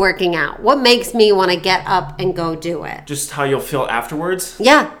makeout to working out? What makes me want to get up and go do it? Just how you'll feel afterwards.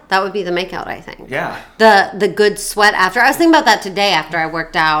 Yeah, that would be the makeout, I think. Yeah. The good sweat after. I was thinking about that today after I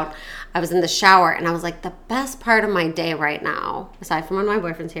worked out. I was in the shower, and I was like, the best part of my day right now, aside from when my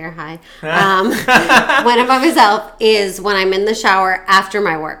boyfriend's here, hi, when I'm by myself, is when I'm in the shower after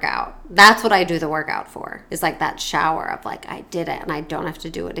my workout. That's what I do the workout for, is like that shower of like, I did it, and I don't have to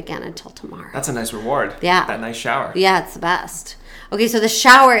do it again until tomorrow. That's a nice reward. Yeah. That nice shower. Yeah, it's the best. Okay, so the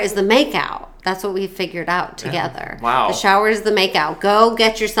shower is the makeout. That's what we figured out together. Wow. The shower is the makeout. Go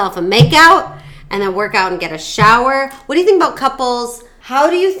get yourself a makeout, and then work out and get a shower. What do you think about couples?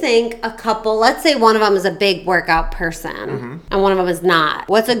 How do you think a couple, let's say one of them is a big workout person and one of them is not.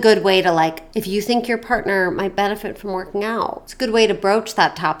 What's a good way to, like, if you think your partner might benefit from working out, it's a good way to broach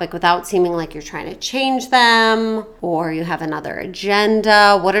that topic without seeming like you're trying to change them or you have another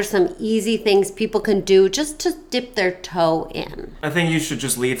agenda. What are some easy things people can do just to dip their toe in? I think you should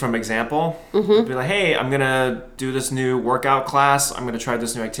just lead from example. Be like, hey, I'm going to do this new workout class. I'm going to try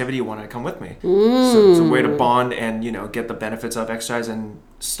this new activity. You want to come with me? So it's a way to bond and, get the benefits of exercise and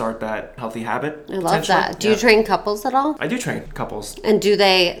start that healthy habit. I love that. Do you train couples at all? I do train couples. And do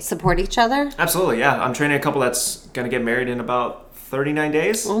they support each other? Absolutely, yeah. I'm training a couple that's going to get married in about 39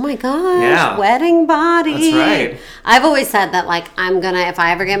 days. Oh my gosh. Yeah. Wedding body. That's right. I've always said that, like, if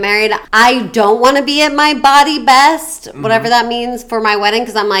I ever get married, I don't want to be at my body best, whatever that means, for my wedding.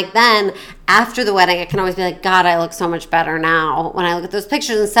 Because I'm like, then after the wedding, I can always be like, God, I look so much better now. When I look at those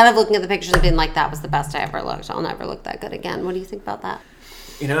pictures, instead of looking at the pictures and being like, that was the best I ever looked, I'll never look that good again. What do you think about that?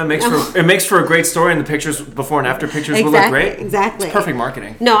 It makes for a great story, and the pictures, before and after pictures, will look great. Exactly. It's perfect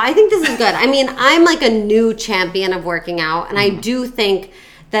marketing. No, I think this is good. I mean, I'm like a new champion of working out, and I do think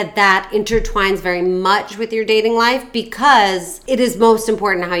that intertwines very much with your dating life because it is most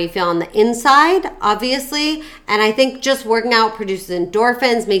important how you feel on the inside, obviously. And I think just working out produces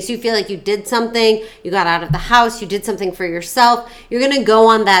endorphins, makes you feel like you did something, you got out of the house, you did something for yourself. You're going to go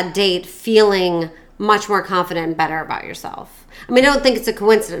on that date feeling much more confident and better about yourself. I mean, I don't think it's a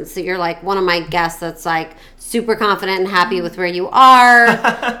coincidence that you're like one of my guests that's like super confident and happy with where you are.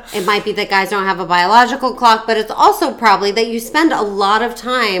 It might be that guys don't have a biological clock, but it's also probably that you spend a lot of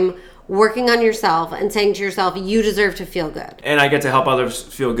time working on yourself and saying to yourself, you deserve to feel good. And I get to help others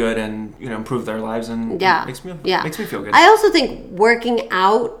feel good and, improve their lives, and makes me feel good. I also think working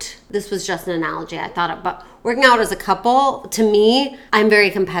out, this was just an analogy I thought of, but working out as a couple, to me, I'm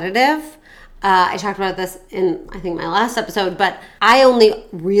very competitive. I talked about this in, I think, my last episode, but I only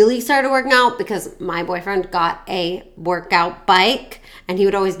really started working out because my boyfriend got a workout bike and he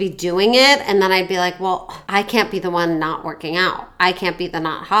would always be doing it. And then I'd be like, well, I can't be the one not working out. I can't be the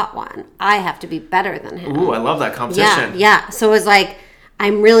not hot one. I have to be better than him. Ooh, I love that competition. Yeah. So it was like,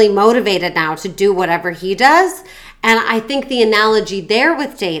 I'm really motivated now to do whatever he does. And I think the analogy there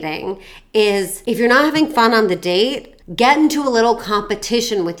with dating is if you're not having fun on the date, get into a little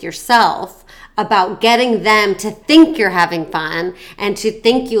competition with yourself about getting them to think you're having fun and to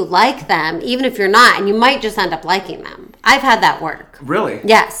think you like them, even if you're not, and you might just end up liking them. I've had that work. Really?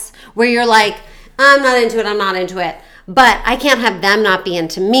 Yes. Where you're like, I'm not into it. But I can't have them not be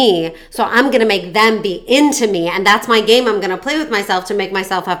into me, so I'm going to make them be into me, and that's my game I'm going to play with myself to make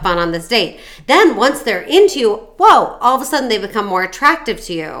myself have fun on this date. Then once they're into you, whoa, all of a sudden they become more attractive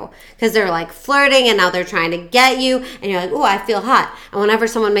to you because they're like flirting and now they're trying to get you, and you're like, oh, I feel hot. And whenever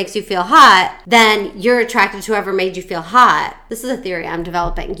someone makes you feel hot, then you're attracted to whoever made you feel hot. This is a theory I'm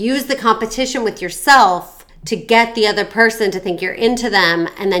developing. Use the competition with yourself to get the other person to think you're into them,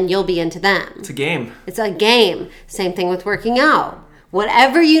 and then you'll be into them. It's a game. It's a game. Same thing with working out.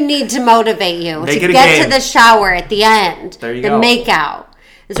 Whatever you need to motivate you Make to it a get game. to the shower at the end. There you the go. make out.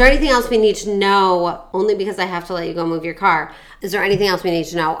 Is there anything else we need to know, only because I have to let you go move your car? Is there anything else we need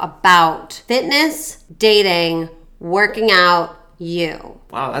to know about fitness, dating, working out, you?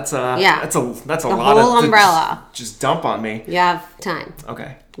 Wow, that's a The lot whole of umbrella. Just dump on me. You have time.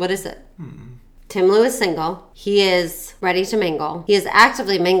 Okay. What is it? Tim Lou is single. He is ready to mingle. He is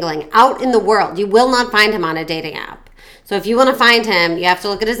actively mingling out in the world. You will not find him on a dating app. So if you want to find him, you have to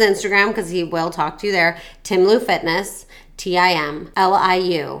look at his Instagram because he will talk to you there. Tim Lou Fitness.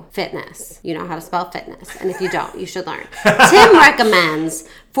 TIMLIU Fitness. You know how to spell fitness. And if you don't, you should learn. Tim recommends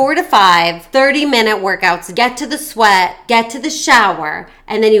 4 to 5 30-minute workouts. Get to the sweat, get to the shower,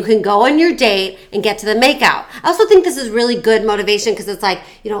 and then you can go on your date and get to the makeout. I also think this is really good motivation because it's like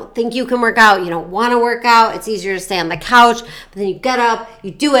you don't think you can work out, you don't want to work out. It's easier to stay on the couch, but then you get up, you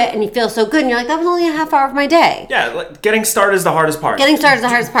do it, and you feel so good, and you're like, that was only a half hour of my day. Yeah, like, getting started is the hardest part. Getting started is the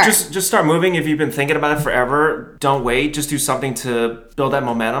hardest part. Just start moving. If you've been thinking about it forever, don't wait. Just do something to build that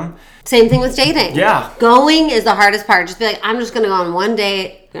momentum. Same thing with dating. Yeah. Going is the hardest part. Just be like, I'm just going to go on one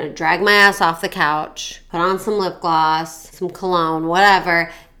date. I'm going to drag my ass off the couch, put on some lip gloss, some cologne, whatever.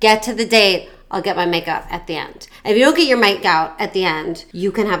 Get to the date. I'll get my makeup at the end. And if you don't get your makeup at the end,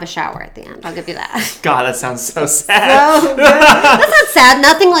 you can have a shower at the end. I'll give you that. God, that sounds so sad. So good. That's not sad.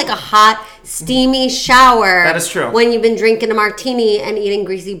 Nothing like a hot, steamy shower. That is true. When you've been drinking a martini and eating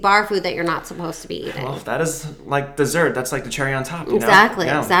greasy bar food that you're not supposed to be eating. Well, that is like dessert. That's like the cherry on top. You Exactly,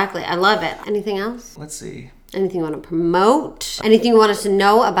 know? Yeah. exactly. I love it. Anything else? Let's see. Anything you want to promote? Anything you want us to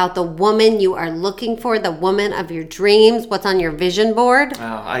know about the woman you are looking for, the woman of your dreams? What's on your vision board?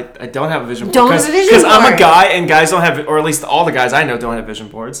 I don't have a vision board. Don't have a vision board. Because I'm a guy and guys don't have, or at least all the guys I know don't have vision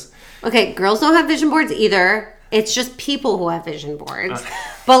boards. Okay, girls don't have vision boards either. It's just people who have vision boards.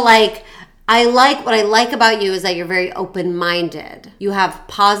 But what I like about you is that you're very open-minded. You have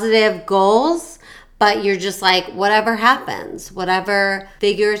positive goals, but you're just like, whatever happens, whatever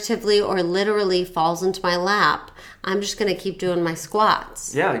figuratively or literally falls into my lap, I'm just going to keep doing my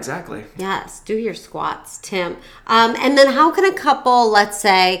squats. Yeah, exactly. Yes, do your squats, Tim. And then how can a couple, let's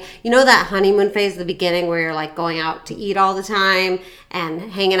say, that honeymoon phase at the beginning where you're like going out to eat all the time and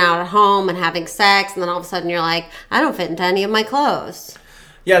hanging out at home and having sex, and then all of a sudden you're like, I don't fit into any of my clothes.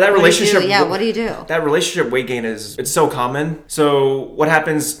 Yeah, that relationship. What do you do? That relationship weight gain it's so common. So what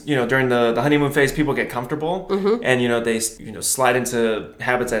happens, during the honeymoon phase, people get comfortable and they slide into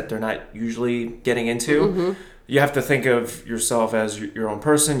habits that they're not usually getting into. You have to think of yourself as your own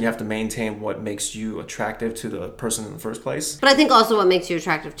person. You have to maintain what makes you attractive to the person in the first place. But I think also what makes you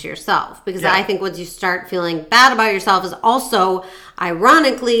attractive to yourself, because I think once you start feeling bad about yourself is also,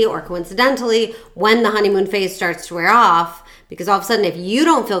 ironically or coincidentally, when the honeymoon phase starts to wear off. Because all of a sudden, if you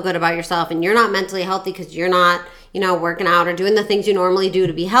don't feel good about yourself and you're not mentally healthy because you're not, working out or doing the things you normally do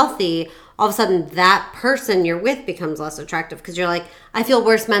to be healthy, all of a sudden that person you're with becomes less attractive because you're like, I feel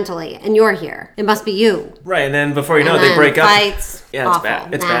worse mentally and you're here. It must be you. Right. And then before you know it, they break fights, up. Yeah, awful, it's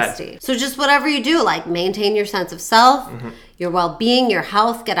bad. It's nasty. bad. So just whatever you do, maintain your sense of self, your well-being, your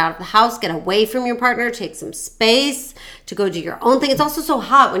health, get out of the house, get away from your partner, take some space to go do your own thing. It's also so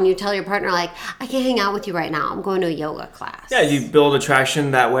hot when you tell your partner, I can't hang out with you right now. I'm going to a yoga class. Yeah, you build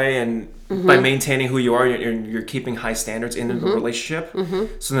attraction that way, and by maintaining who you are, you're keeping high standards in the relationship.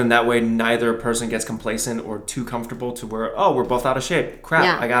 So then that way, neither person gets complacent or too comfortable to where, we're both out of shape.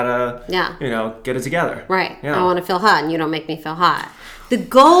 Crap, I gotta, get it together. Right. Yeah. I want to feel hot, and you don't make me feel hot. The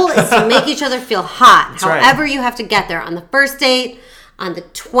goal is to make each other feel hot. That's however right. you have to get there. On the first date, on the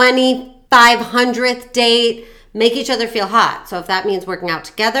 2,500th date, make each other feel hot. So if that means working out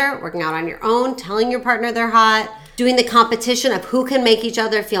together, working out on your own, telling your partner they're hot, doing the competition of who can make each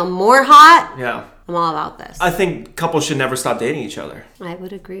other feel more hot. Yeah. I'm all about this. I think couples should never stop dating each other. I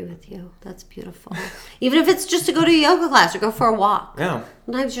would agree with you. That's beautiful. Even if it's just to go to a yoga class or go for a walk. Yeah.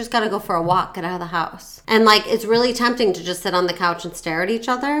 Sometimes you just got to go for a walk, get out of the house. And it's really tempting to just sit on the couch and stare at each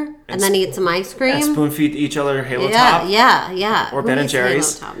other and then eat some ice cream. And spoon feed each other Halo Top. Yeah. Or Ben and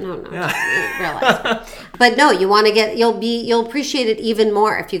Jerry's. Halo Top? No. Yeah. Realize. But no, you want to you'll appreciate it even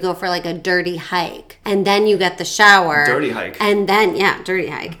more if you go for a dirty hike and then you get the shower. Dirty hike. And then, dirty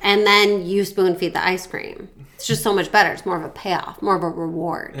hike. And then you spoon feed the ice cream. It's just so much better. It's more of a payoff, more of a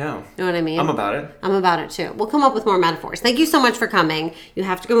reward. Yeah. You know what I mean? I'm about it. I'm about it too. We'll come up with more metaphors. Thank you so much for coming. You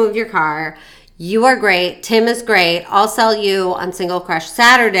have to go move your car. You are great. Tim is great. I'll sell you on Single Crush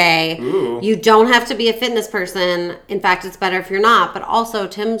Saturday. Ooh. You don't have to be a fitness person. In fact, it's better if you're not. But also,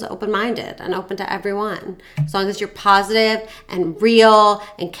 Tim's open-minded and open to everyone. As long as you're positive and real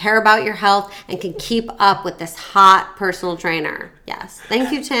and care about your health and can keep up with this hot personal trainer. Yes.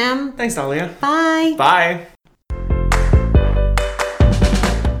 Thank you, Tim. Thanks, Dahlia. Bye. Bye.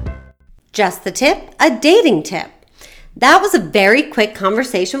 Just the tip, a dating tip. That was a very quick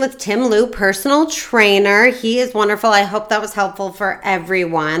conversation with Tim Liu, personal trainer. He is wonderful. I hope that was helpful for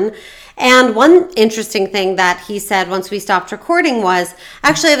everyone. And one interesting thing that he said once we stopped recording was,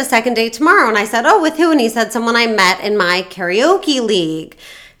 actually I have a second date tomorrow. And I said, with who? And he said, someone I met in my karaoke league.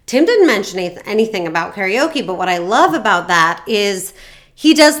 Tim didn't mention anything about karaoke, but what I love about that is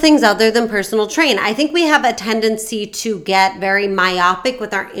he does things other than personal train. I think we have a tendency to get very myopic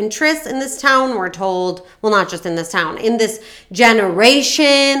with our interests in this town. We're told, well, not just in this town, in this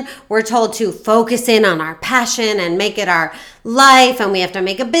generation, we're told to focus in on our passion and make it our life, and we have to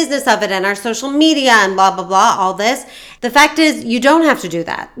make a business of it and our social media and blah, blah, blah, all this. The fact is, you don't have to do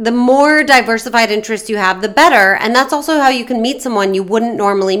that. The more diversified interests you have, the better. And that's also how you can meet someone you wouldn't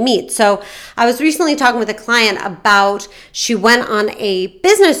normally meet. So I was recently talking with a client about, she went on a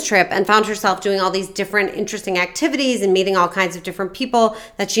business trip and found herself doing all these different interesting activities and meeting all kinds of different people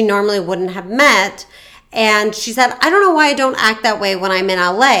that she normally wouldn't have met. And she said, I don't know why I don't act that way when I'm in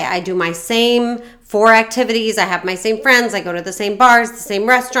LA. I do my same 4 activities. I have my same friends. I go to the same bars, the same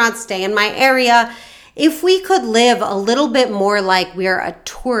restaurants, stay in my area. If we could live a little bit more like we're a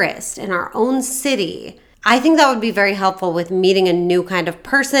tourist in our own city, I think that would be very helpful with meeting a new kind of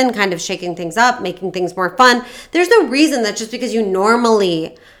person, kind of shaking things up, making things more fun. There's no reason that just because you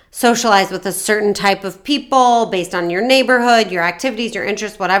normally socialize with a certain type of people based on your neighborhood, your activities, your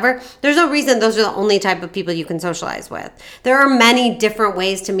interests, whatever. There's no reason those are the only type of people you can socialize with. There are many different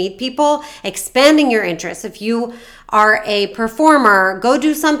ways to meet people, expanding your interests. If you are a performer, go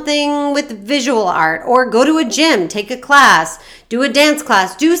do something with visual art, or go to a gym, take a class, do a dance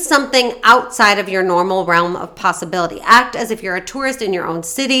class, do something outside of your normal realm of possibility. Act as if you're a tourist in your own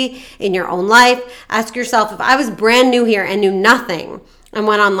city, in your own life. Ask yourself, if I was brand new here and knew nothing, and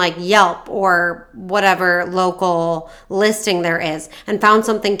went on like Yelp or whatever local listing there is and found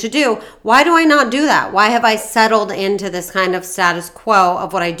something to do, why do I not do that? Why have I settled into this kind of status quo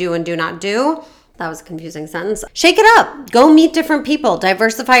of what I do and do not do? That was a confusing sentence. Shake it up. Go meet different people.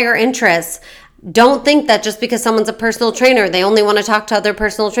 Diversify your interests. Don't think that just because someone's a personal trainer, they only want to talk to other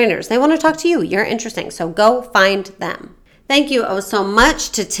personal trainers. They want to talk to you. You're interesting. So go find them. Thank you so much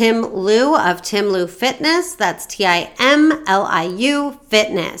to Tim Liu of Tim Liu Fitness. That's TIMLIU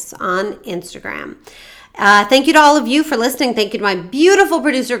Fitness on Instagram. Thank you to all of you for listening. Thank you to my beautiful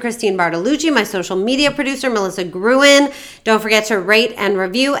producer, Christine Bartolucci, my social media producer, Melissa Gruen. Don't forget to rate and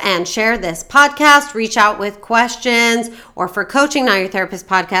review and share this podcast. Reach out with questions or for coaching, Not Your Therapist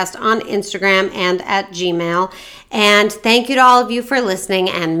Podcast on Instagram and at Gmail. And thank you to all of you for listening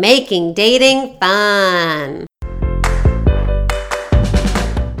and making dating fun.